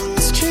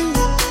 It's true,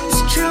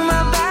 it's true.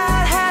 My bad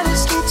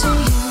habits lead to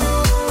you.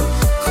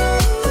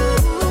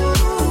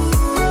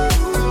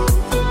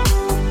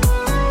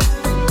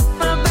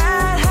 My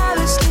bad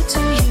habits lead to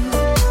you.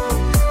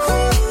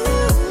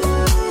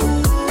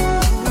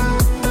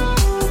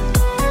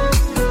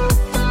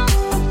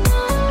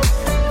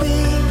 We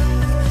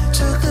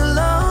took a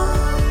long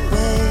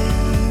way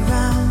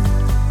round,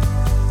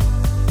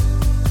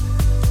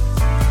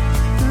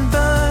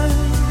 burned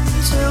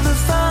till the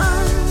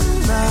fun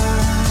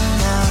ran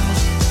out.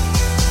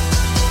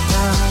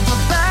 My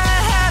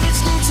bad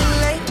habits lead to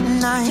late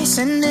nights,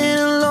 sitting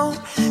alone,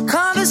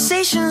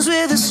 conversations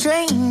with a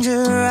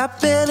stranger I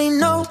barely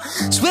know,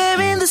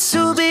 swearing this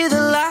will be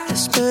the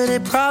last, but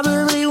it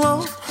probably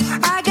won't.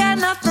 I got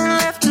nothing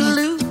left to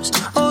lose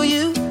or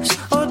use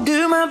or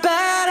do. My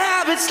bad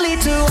habits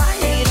lead to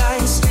white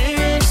eyes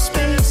staring into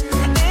space,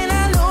 and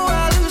I know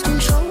I lose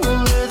control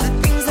of the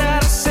things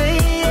that I say.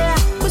 Yeah,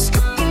 I was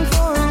looking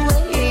for a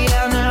way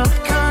out, now I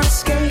can't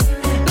escape.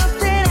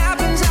 Nothing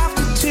happens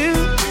after two.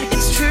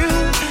 It's true,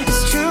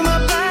 it's true. My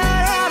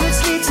bad habits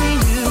lead to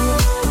you.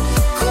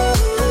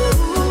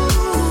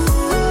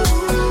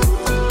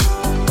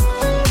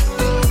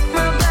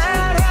 My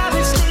bad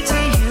habits lead to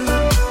you.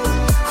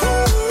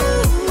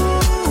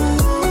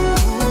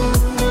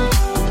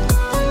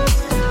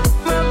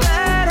 My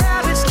bad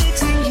habits lead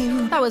to you.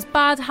 That was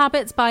Bad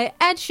Habits by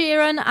Ed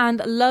Sheeran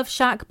and Love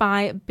Shack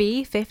by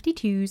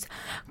B-52s.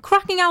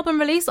 Cracking album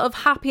release of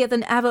Happier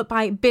Than Ever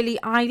by Billie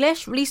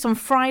Eilish, released on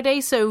Friday,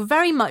 so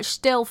very much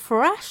still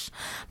fresh.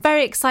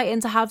 Very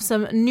exciting to have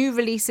some new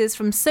releases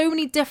from so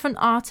many different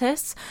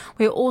artists.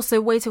 We're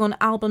also waiting on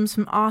albums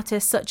from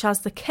artists such as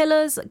The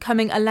Killers,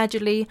 coming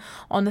allegedly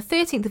on the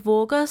 13th of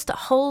August.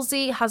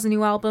 Halsey has a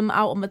new album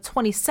out on the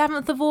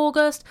 27th of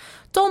August.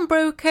 Don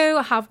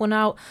Broco have one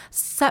out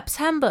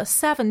September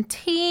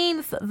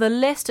 17th. The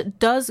list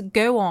does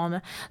go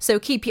on. So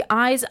keep your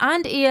eyes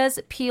and ears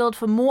peeled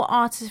for more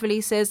artist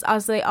releases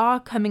as they are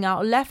coming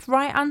out left,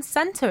 right and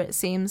centre, it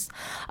seems.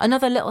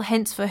 Another little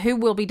hint for who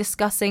we'll be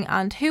discussing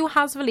and who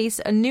has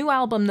released a new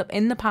album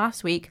in the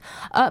past week.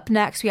 Up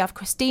next we have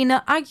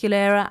Christina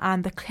Aguilera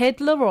and the Kid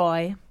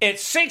Laroi.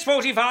 It's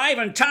 6:45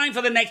 and time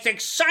for the next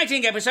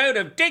exciting episode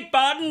of Dick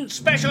Barton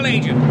Special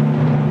Agent.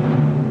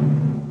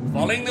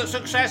 Following the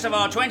success of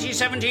our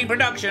 2017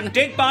 production,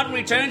 Dick Barton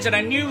returns in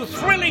a new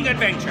thrilling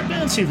adventure.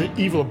 Fancy the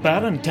evil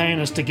Baron tying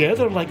us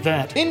together like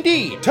that.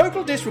 Indeed,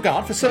 total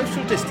disregard for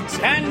social distancing.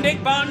 Can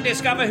Dick Barton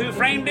discover who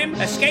framed him,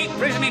 escape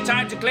prison in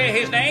time to clear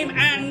his name,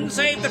 and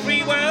save the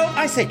free world?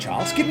 I say,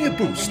 Charles, give me a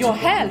boost. Your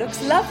hair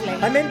looks lovely.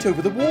 I meant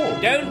over the wall.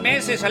 Don't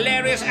miss this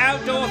hilarious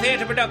outdoor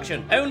theatre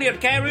production. Only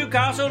at Carew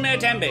Castle near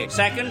Tenby,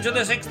 2nd to the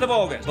 6th of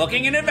August.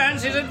 Booking in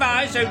advance is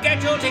advised, so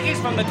get your tickets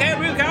from the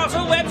Carew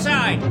Castle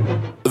website.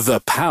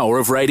 The power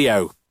of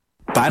radio.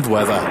 Bad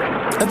weather.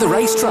 At the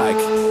racetrack.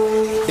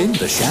 In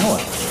the shower.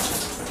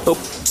 Oh,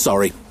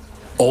 sorry.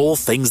 All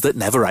things that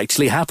never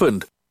actually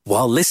happened.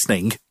 While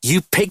listening,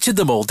 you pictured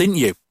them all, didn't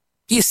you?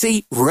 You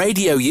see,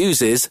 radio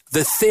uses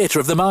the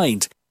theatre of the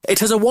mind. It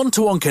has a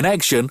one-to-one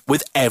connection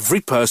with every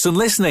person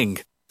listening.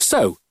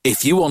 So,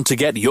 if you want to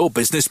get your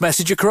business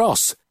message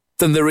across,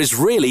 then there is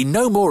really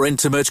no more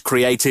intimate,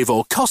 creative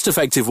or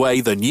cost-effective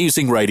way than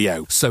using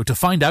radio. So to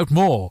find out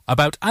more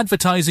about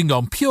advertising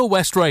on Pure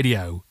West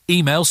Radio,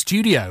 email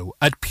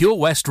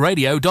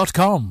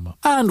studio@purewestradio.com.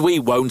 And we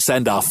won't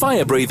send our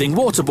fire-breathing,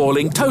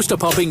 water-boiling,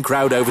 toaster-popping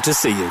crowd over to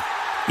see you.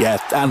 Yeah,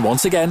 and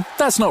once again,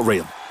 that's not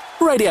real.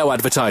 Radio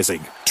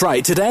advertising. Try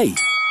it today.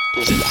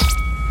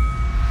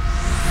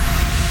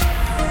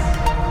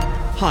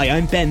 Hi,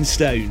 I'm Ben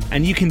Stone,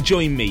 and you can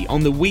join me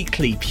on the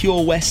weekly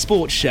Pure West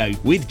Sports Show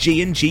with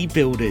G&G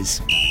Builders.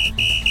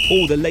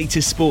 All the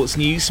latest sports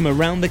news from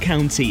around the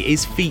county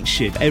is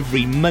featured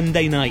every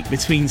Monday night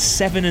between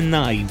 7 and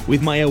 9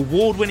 with my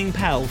award-winning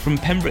pal from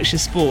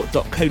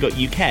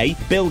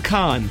PembrokeshireSport.co.uk, Bill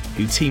Kahn,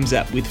 who teams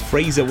up with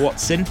Fraser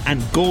Watson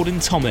and Gordon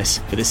Thomas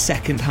for the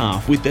second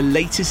half with the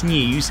latest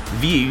news,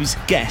 views,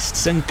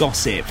 guests and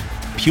gossip.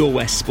 Pure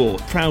West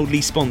Sport,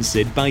 proudly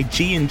sponsored by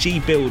G&G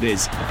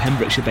Builders, a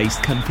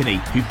Pembrokeshire-based company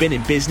who've been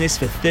in business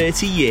for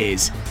 30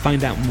 years.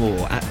 Find out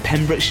more at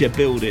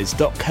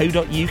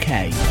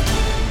pembrokeshirebuilders.co.uk.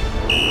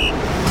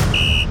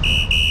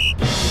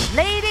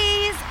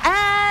 Ladies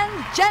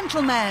and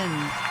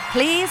gentlemen,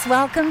 please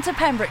welcome to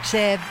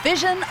Pembrokeshire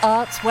Vision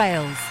Arts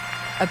Wales,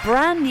 a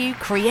brand new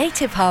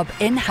creative hub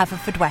in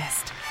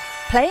Haverfordwest,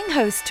 playing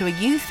host to a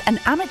youth and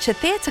amateur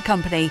theatre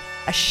company,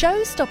 a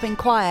show-stopping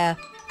choir,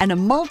 and a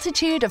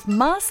multitude of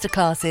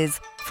masterclasses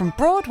from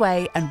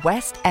Broadway and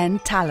West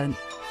End talent,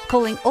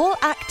 calling all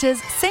actors,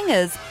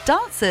 singers,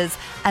 dancers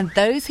and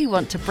those who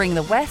want to bring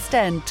the West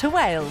End to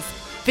Wales.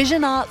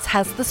 Vision Arts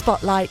has the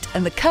spotlight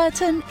and the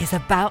curtain is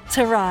about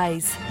to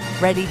rise.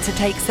 Ready to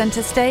take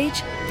centre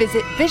stage?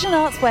 Visit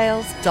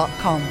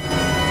visionartswales.com.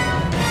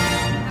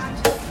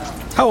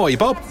 How are you,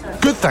 Bob?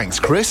 Good,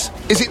 thanks, Chris.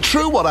 Is it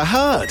true what I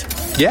heard?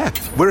 Yeah,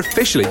 we're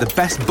officially the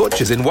best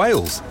butchers in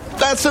Wales.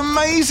 That's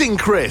amazing,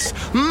 Chris.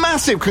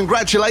 Massive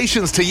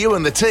congratulations to you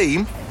and the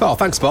team. Oh,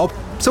 thanks, Bob.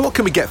 So what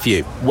can we get for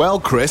you? Well,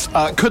 Chris,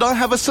 could I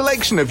have a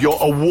selection of your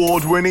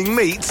award-winning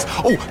meats?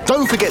 Oh,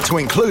 don't forget to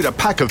include a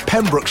pack of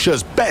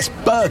Pembrokeshire's best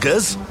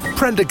burgers.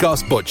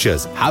 Prendergast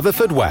Butchers,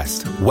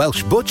 Haverfordwest,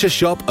 Welsh Butcher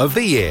Shop of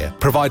the Year,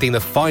 providing the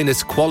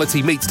finest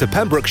quality meats to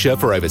Pembrokeshire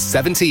for over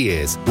 70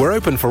 years. We're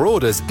open for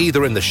orders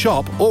either in the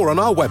shop or on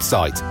our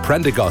website,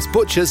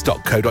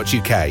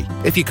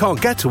 prendergastbutchers.co.uk. If you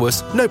can't get to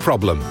us, no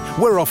problem.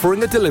 We're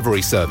offering a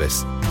delivery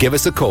service. Give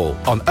us a call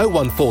on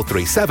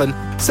 01437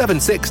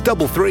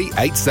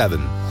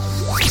 763387.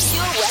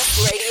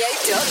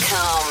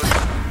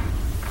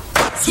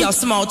 PureWestRadio.com. Yo,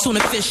 small tuna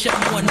fish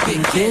up one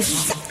big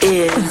fish.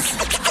 Is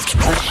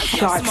a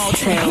shark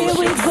tale. Here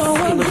we go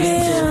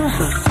again.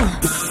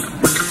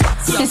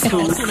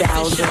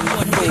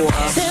 2004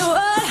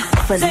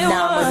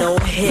 phenomenal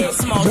hit.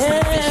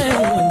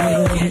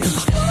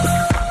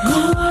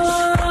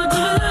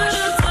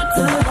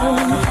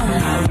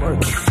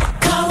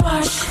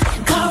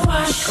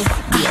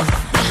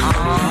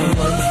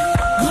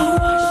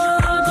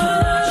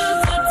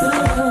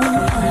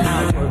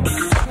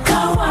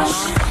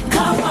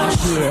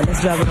 Yeah,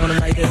 let's drive it on them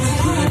like this.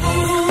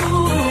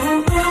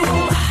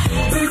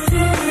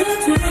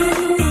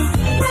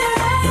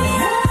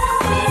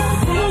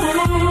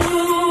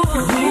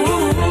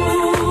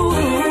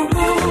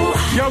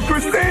 Yo,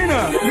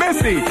 Christina,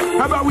 Missy,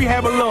 how about we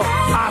have a little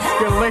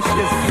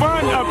Oscar-licious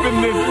fun up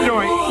in this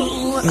joint?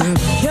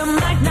 You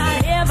might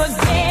not ever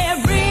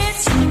get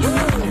rich.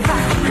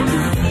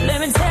 Let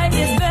me tell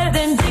you, it's better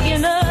than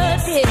digging a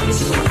ditch.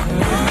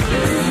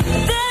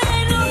 There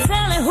ain't no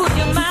telling who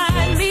you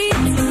might meet.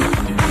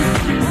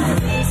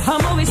 A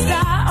movie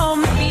star or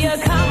maybe a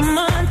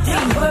common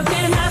thief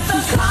working at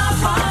the car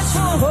wash.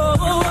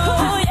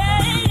 Oh, yeah,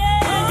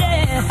 yeah,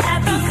 yeah.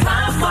 At the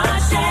car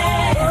wash,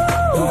 yeah.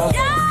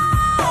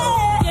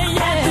 Yeah, yeah,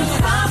 yeah. At the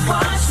car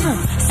wash.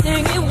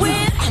 Sing it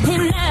with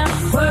him now.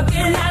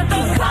 Working at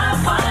the car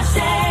wash,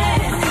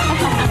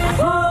 yeah.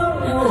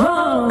 Oh,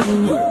 oh.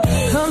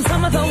 Come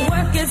some of the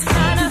work is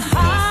kinda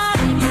hard.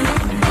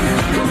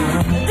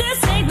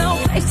 This ain't no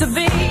place to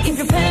be if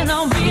you plan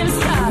on being a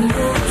star.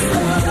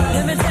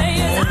 Let me tell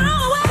you, it's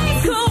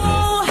always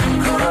cool.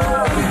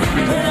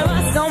 But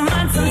I don't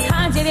mind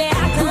sometimes if you're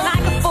acting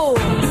like a fool.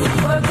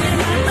 Working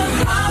at the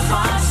car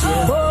wash.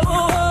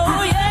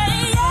 Oh, yeah,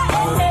 yeah,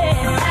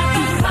 yeah. At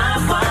the car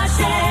wash,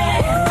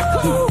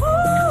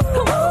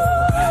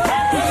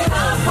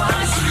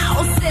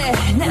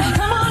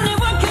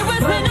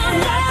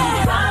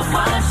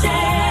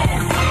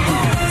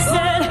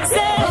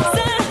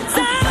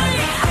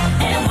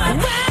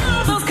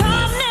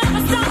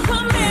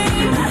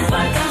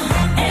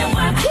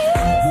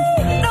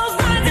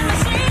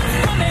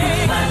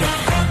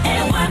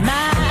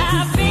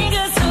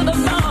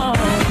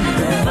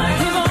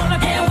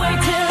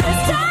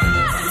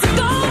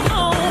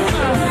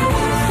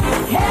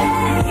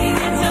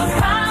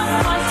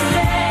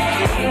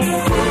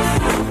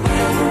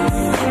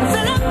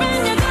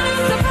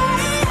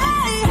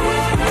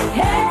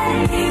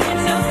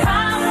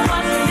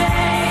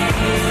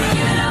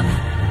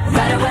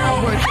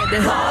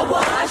 that car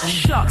wash.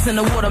 Sharks in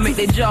the water make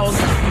their jaws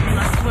drop. When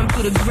I swim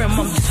through the grim,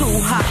 I'm too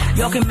hot.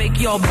 Y'all can make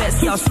your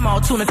bets, y'all small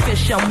tuna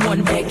fish, I'm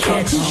one big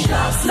catch.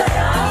 Shark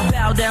slayer.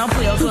 Bow down,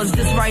 player, cause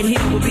this right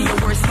here will be your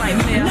worst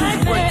nightmare.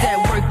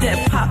 Work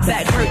that, pop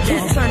back, hurt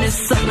that. Turn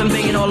this up and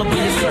bang it all up on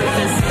your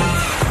surface.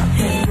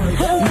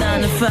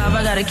 9 to 5,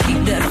 I gotta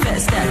keep that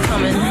fat stack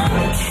coming.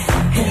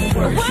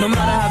 No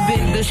matter how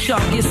big the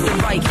shark gets, the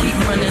right keep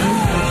running.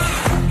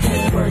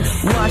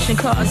 Washing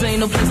cars ain't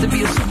no place to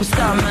be a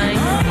superstar, man.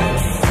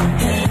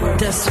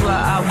 That's why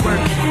I work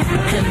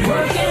and work.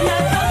 Working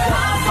at the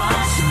car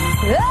wash.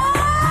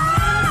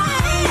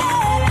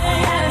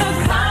 At the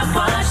car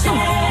wash.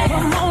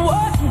 Come on,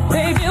 work,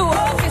 baby,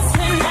 work. It's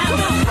in at the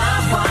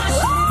car wash.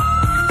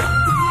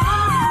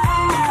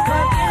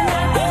 Working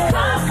at the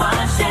car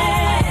wash.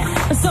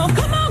 So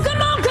come on.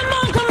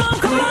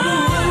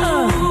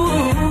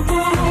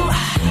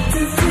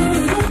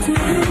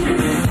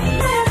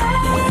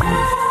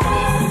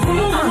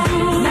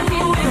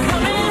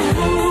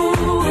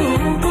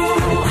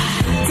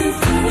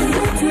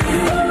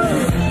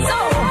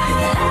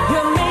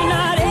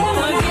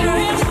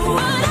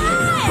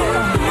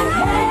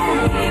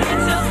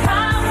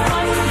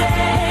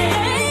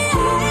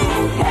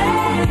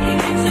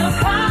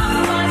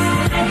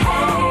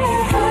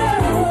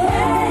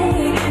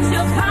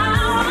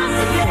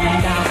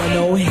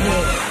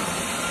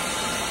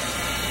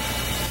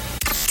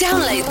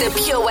 Download the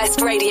Pure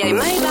West Radio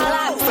mobile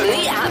app from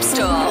the App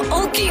Store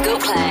or Google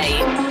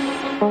Play.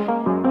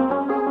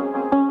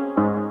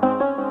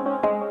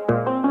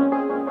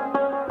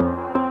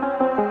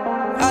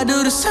 I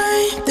do the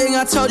same thing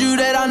I told you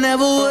that I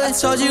never would. I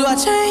told you I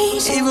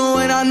changed, even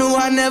when I knew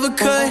I never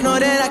could. Know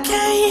that I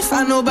can't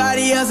find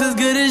nobody else as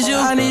good as you.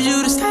 I need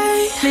you to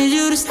stay, need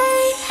you to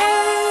stay.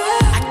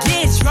 I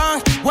get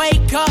drunk,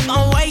 wake up,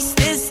 I'm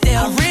wasted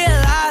still. I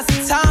realize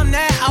the time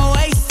that I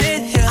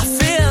wasted here. I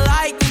feel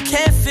like you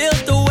can't feel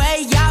the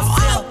way I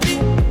feel.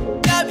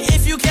 Up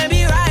if you can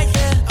be right here.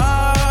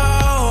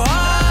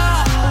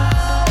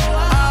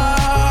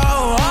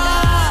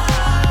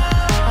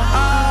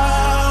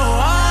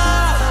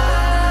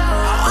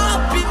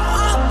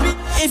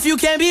 If you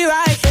can't be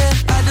right, yeah.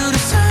 I do the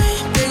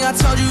same thing I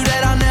told you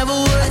that I never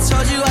would. I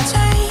told you I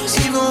changed,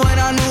 even when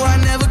I knew I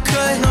never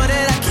could. Know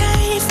that I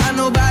can't find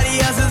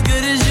nobody else as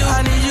good as you.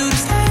 I need you to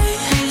stay,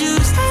 need you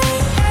to stay.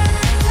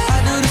 I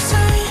do the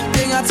same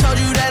thing I told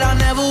you that I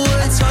never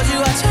would. I told you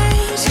I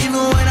changed,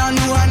 even when I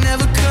knew I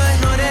never could.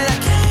 Know that I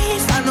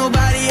can't find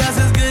nobody else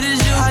as good as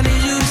you. I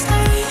need you to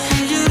stay,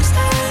 need you to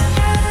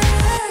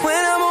stay. When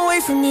I'm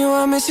away from you,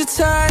 I miss your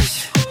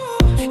touch.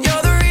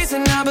 You're the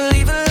reason I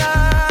believe in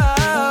love.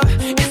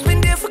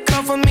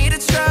 For me to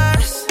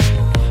trust,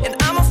 and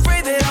I'm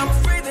afraid that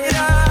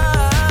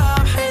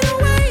ain't no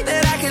way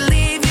that I can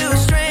leave you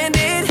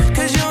stranded,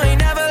 cause you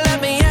ain't never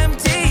left me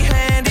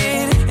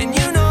empty-handed, and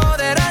you know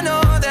that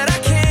I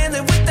can't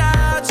live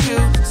without you,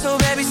 so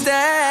baby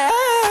stay.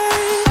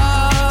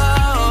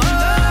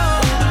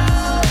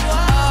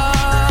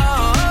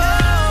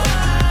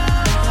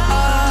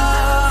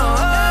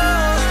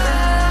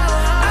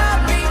 I'll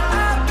be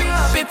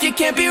if you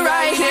can't be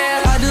right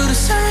here. I do the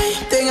same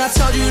thing I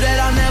told you that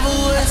I never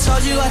would. I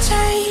told you I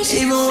changed,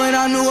 even when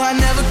I knew I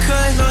never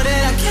could. Know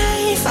that I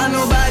can't find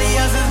nobody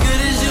else as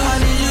good as you. I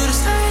need you to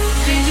stay,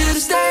 need you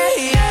to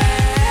stay.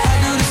 I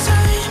do the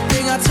same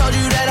thing I told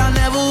you that I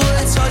never would.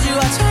 I told you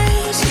I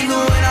changed, even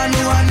when I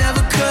knew I never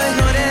could.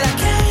 Know that I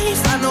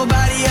can't find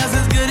nobody else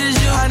as good as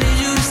you. I need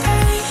you to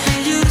stay,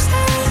 need you to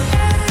stay.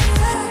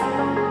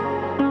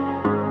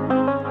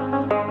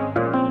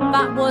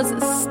 That was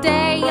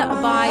Stay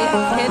by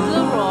Kid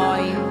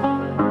Leroy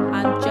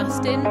and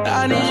Justin Bieber.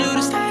 I need you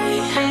to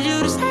stay, need you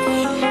to stay.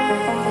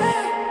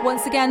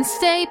 Once again,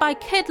 Stay by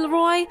Kid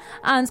Leroy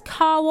and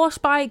Car Wash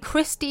by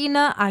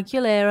Christina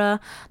Aguilera.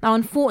 Now,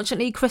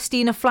 unfortunately,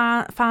 Christina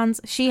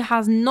fans, she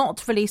has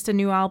not released a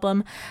new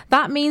album.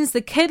 That means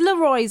the Kid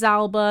Leroy's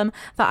album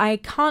that I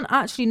can't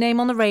actually name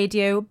on the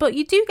radio, but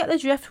you do get the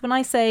drift when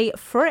I say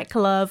Frick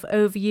Love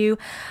Over You,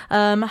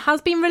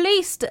 has been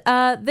released.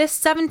 This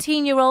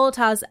 17-year-old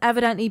has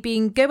evidently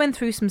been going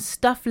through some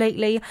stuff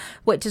lately,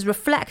 which is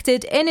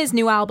reflected in his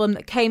new album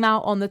that came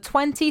out on the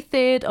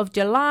 23rd of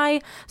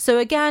July. So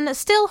again,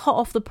 still hot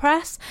off the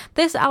press.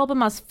 This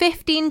album has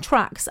 15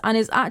 tracks and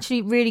is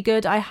actually really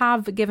good. I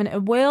have given it a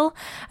whirl,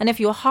 and if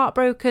you're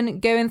heartbroken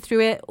going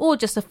through it, or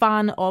just a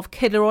fan of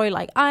Kid Leroy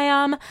like I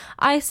am,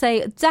 I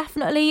say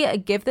definitely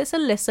give this a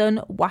listen.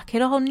 Whack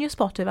it on your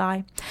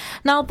Spotify.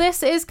 Now,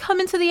 this is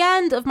coming to the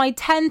end of my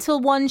 10 till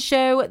 1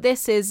 show.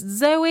 This is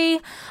Zoe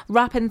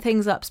wrapping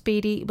things up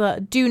speedy,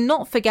 but do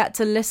not forget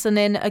to listen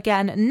in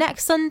again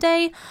next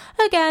Sunday.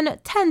 Again,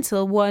 10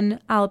 till 1,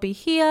 I'll be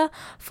here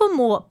for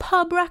more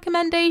pub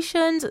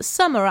recommendations,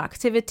 summer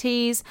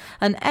activities,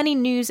 and any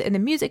news in the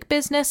music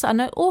business.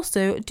 And I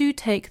also do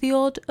take the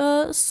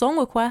odd song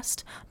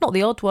request. Not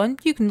the odd one,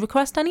 you can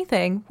request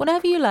anything,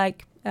 whenever you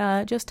like.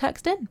 just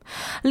text in.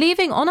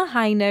 Leaving on a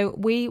high note,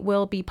 we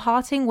will be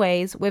parting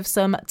ways with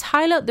some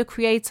Tyler, the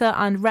Creator,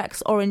 and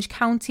Rex Orange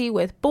County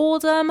with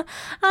Boredom,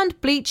 and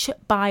Bleach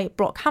by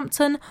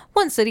Brockhampton.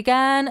 Once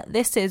again,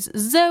 this is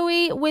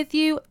Zoe with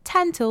you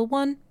 10 till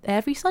 1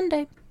 every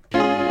Sunday.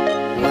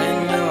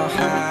 When you're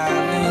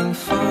having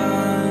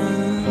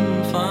fun,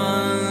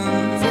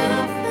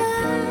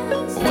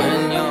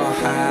 when you're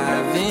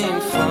having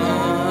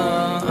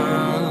fun,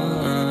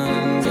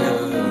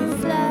 yeah.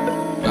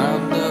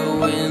 Out the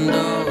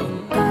window,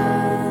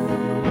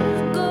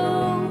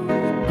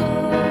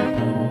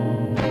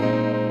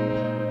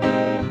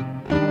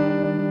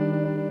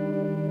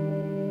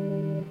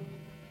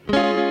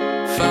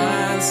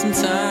 find some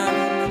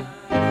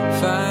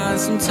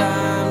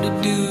time to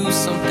do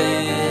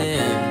something.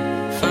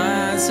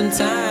 Find some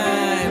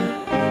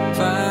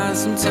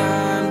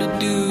time to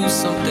do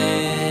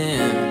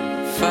something.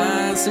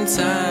 Find some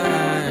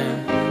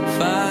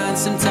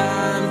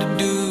time to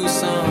do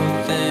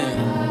something.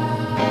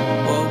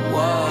 Whoa,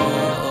 whoa.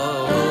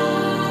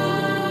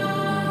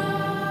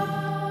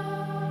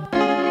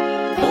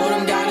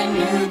 Boredom got a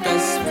new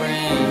best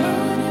friend.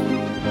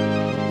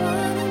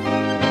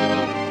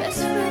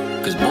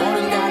 'Cause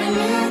boredom got a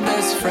new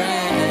best friend.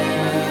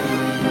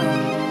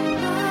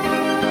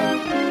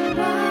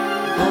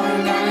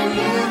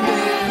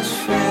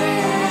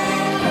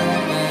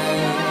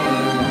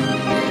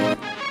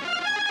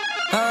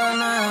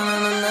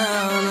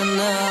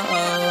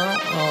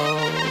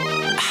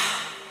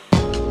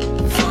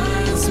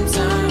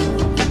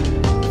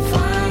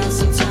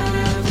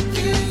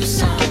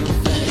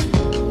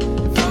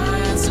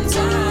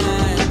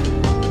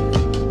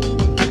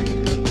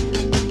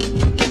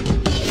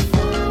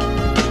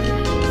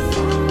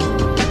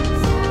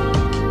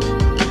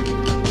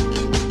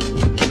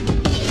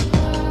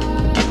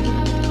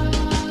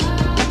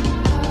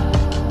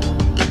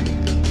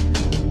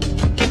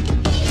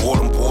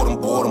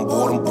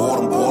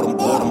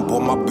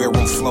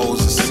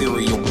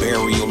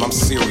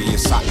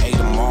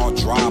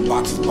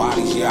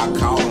 Bodies, yeah, I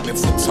call him.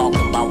 If we're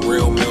talking about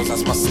real meals,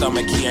 that's my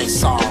stomach, he ain't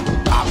soft.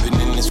 I've been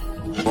in this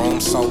room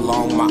so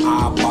long, my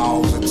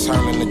eyeballs are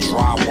turning to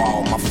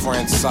drywall. My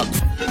friends suck,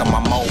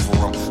 I'm over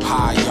them.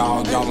 Hi,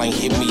 y'all ain't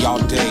hit me all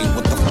day.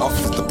 What the fuck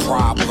is the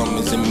problem?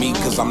 Is it me,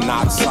 cause I'm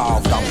not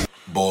solved? I'm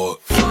bored.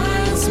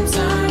 Find some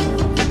time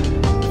to do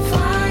something.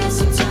 Find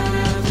some time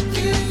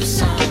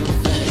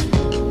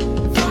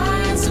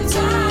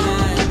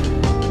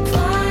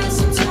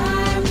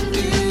to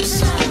do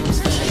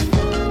something.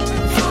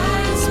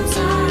 Find some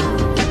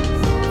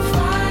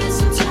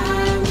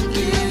time to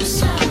do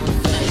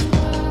something.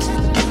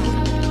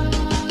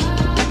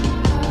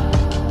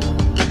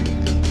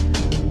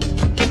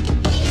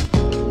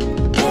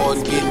 Bored,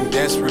 getting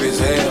desperate as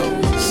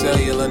hell.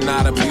 Cellular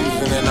not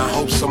amusing, and I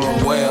hope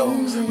someone well.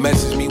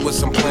 Message me with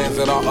some plans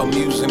that are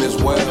amusing as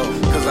well.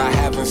 Cause I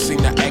haven't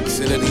seen the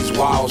exit of these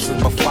walls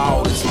since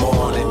before this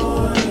morning.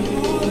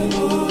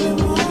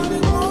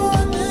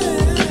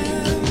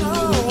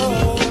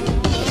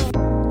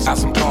 Got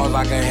some cars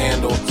I can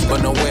handle,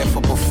 but nowhere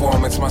for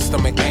performance. My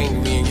stomach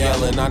angry and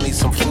yelling. I need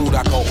some food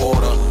I can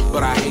order,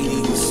 but I hate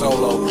eating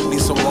solo.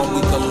 Need someone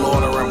we can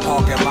lauder in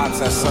parking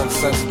lots at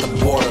sunsets at the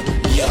border.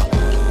 Yeah.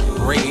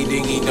 Ringy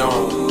dingy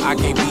dong, I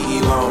can't be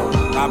alone.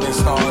 I've been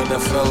starting to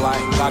feel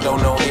like I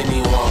don't know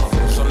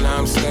anyone. So now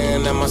I'm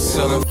staring at my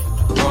ceiling,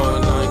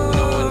 going. I ain't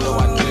knowing no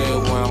idea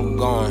where I'm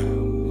going.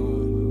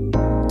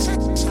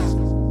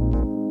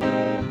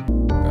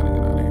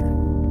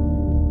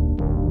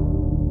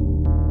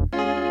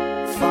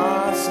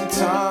 Find some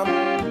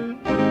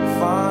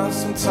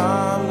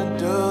time to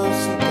do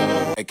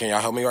something. Hey, can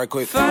y'all help me right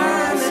quick?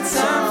 Find the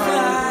time.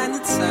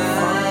 Find some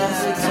time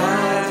to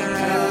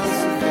do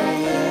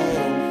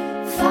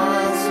something.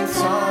 Find some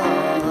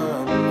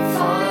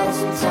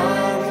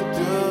time to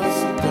do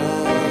something.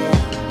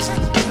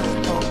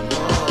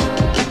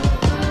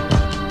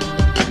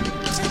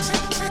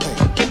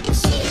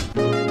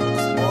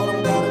 Boredom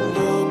got a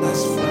new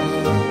best friend.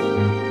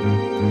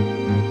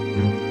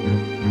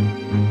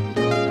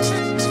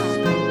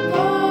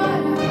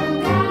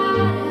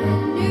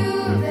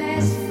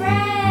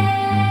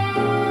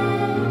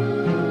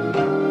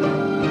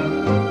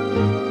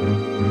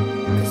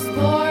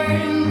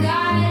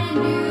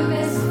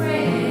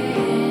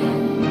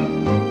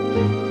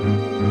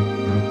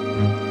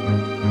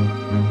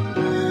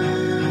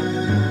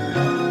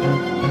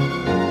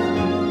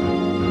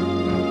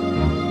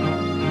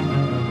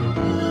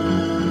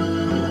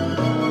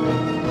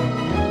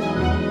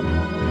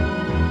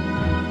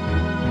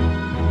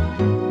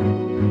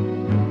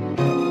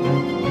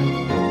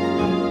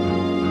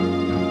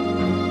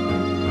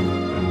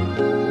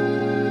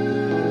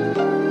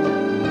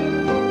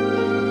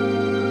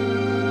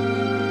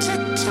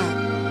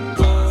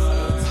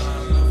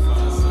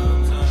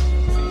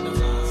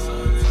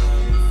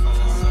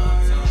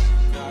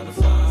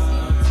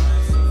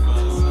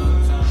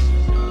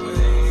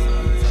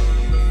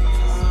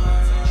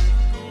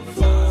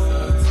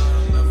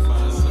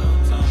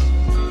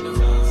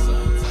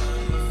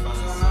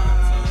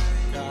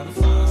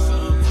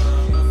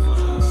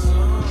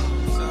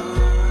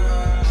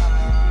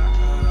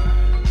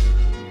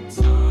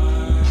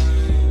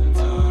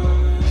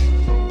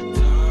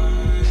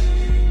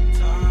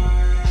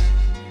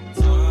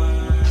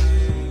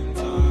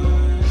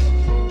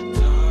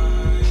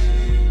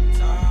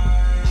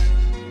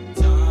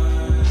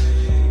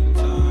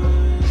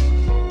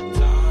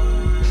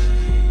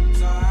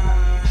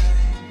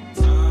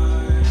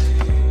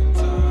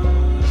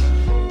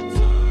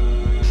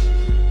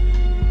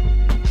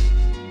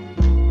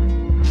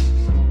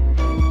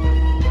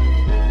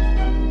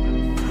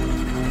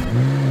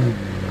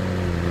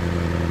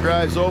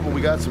 drive's over. We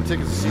got some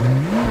tickets to see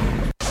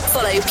that.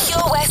 Follow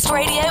Pure West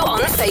Radio on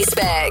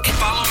Facebook.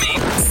 Follow me.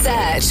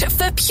 Search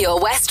for Pure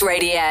West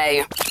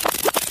Radio.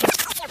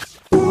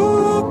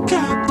 Ooh,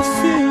 got the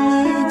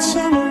feeling.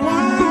 Tell me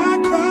why I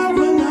cry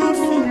when I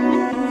feel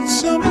it.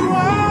 Tell me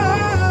why.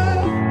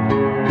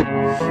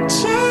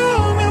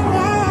 Tell me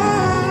why.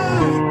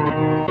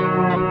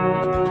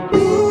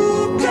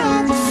 Ooh,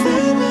 got the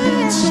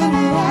feeling. Tell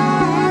me why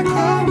I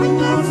cry when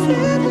I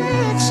feel it.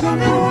 Tell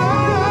me why.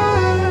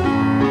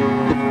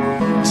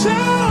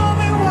 Tell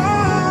me why.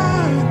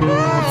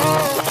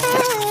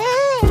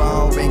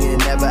 Phone ringing,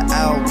 never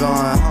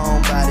outgoing.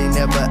 Homebody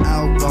never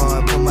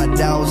outgoing. Put my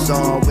doubts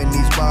on when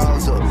these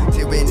balls up.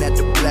 Tearing at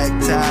the black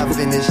tie,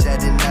 finish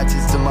adding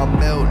notches to my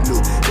belt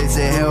loop. They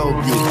say help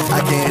you,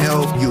 I can't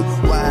help you.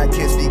 Why I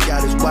can't speak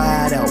out is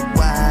wide out,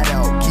 wide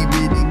out. Keep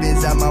it deep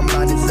inside my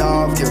mind, it's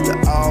off filter,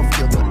 off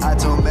filter. I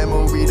told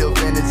memory to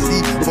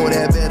fantasy for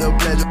that better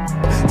pleasure.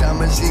 Time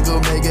machine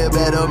gon' make it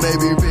better,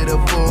 maybe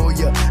pitiful,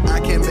 yeah. I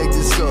can't make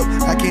this up,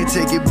 I can't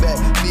take it back.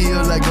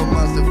 Feel like a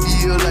monster,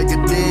 feel like a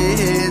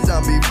deadhead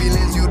zombie.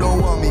 Feelings you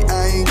don't want me,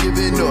 I ain't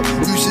giving up.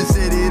 You should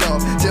set it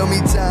off, tell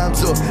me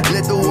time's up.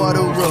 Let the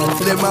water run,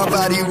 let my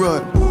body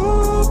run.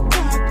 Ooh,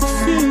 got the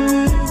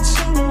feeling.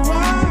 Tell me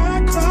why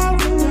I cry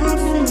when I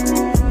feel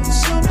it.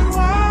 Tell me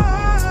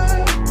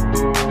why.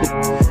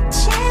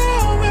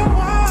 Tell me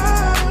why.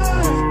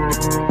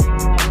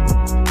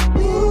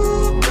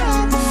 Ooh,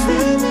 got the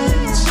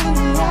feeling. Tell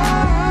me why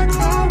I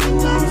cry when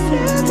I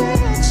feel it.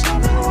 Tell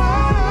me why.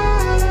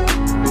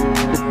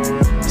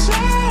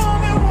 Tell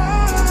me why.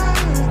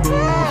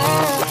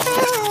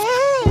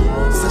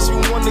 Since you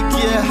wanna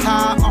get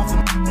high off of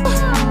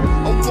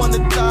I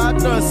wanna die,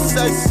 none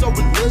sex or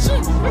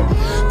religion.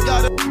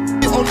 Gotta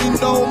only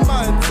know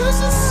my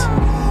intentions.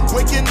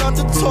 Waking on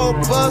the tour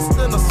bus,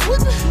 then I'm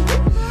swimming.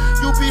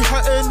 You be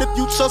hurting if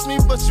you trust me,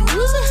 but you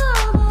isn't.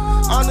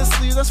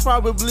 Honestly, that's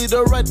probably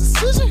the right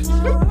decision.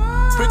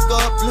 Pick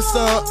up,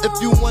 listen,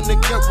 if you wanna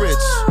get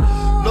rich.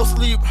 No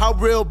sleep, how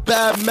real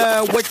bad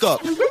man wake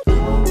up.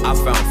 I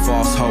found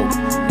false hope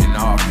in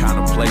all kind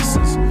of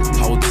places.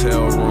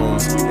 Hotel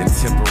rooms and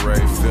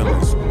temporary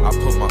feelings. I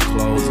put my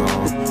clothes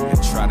on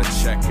and try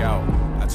to check out.